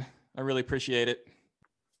again. I really appreciate it.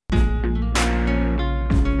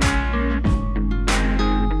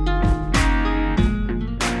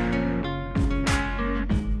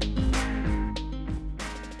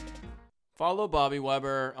 Follow Bobby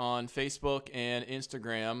Weber on Facebook and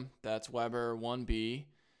Instagram. That's Weber1B.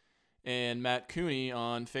 And Matt Kuney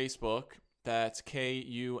on Facebook. That's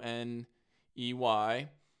Kuney.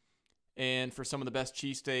 And for some of the best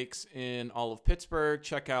cheesesteaks in all of Pittsburgh,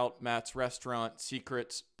 check out Matt's restaurant,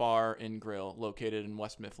 Secrets Bar and Grill, located in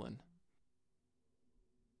West Mifflin.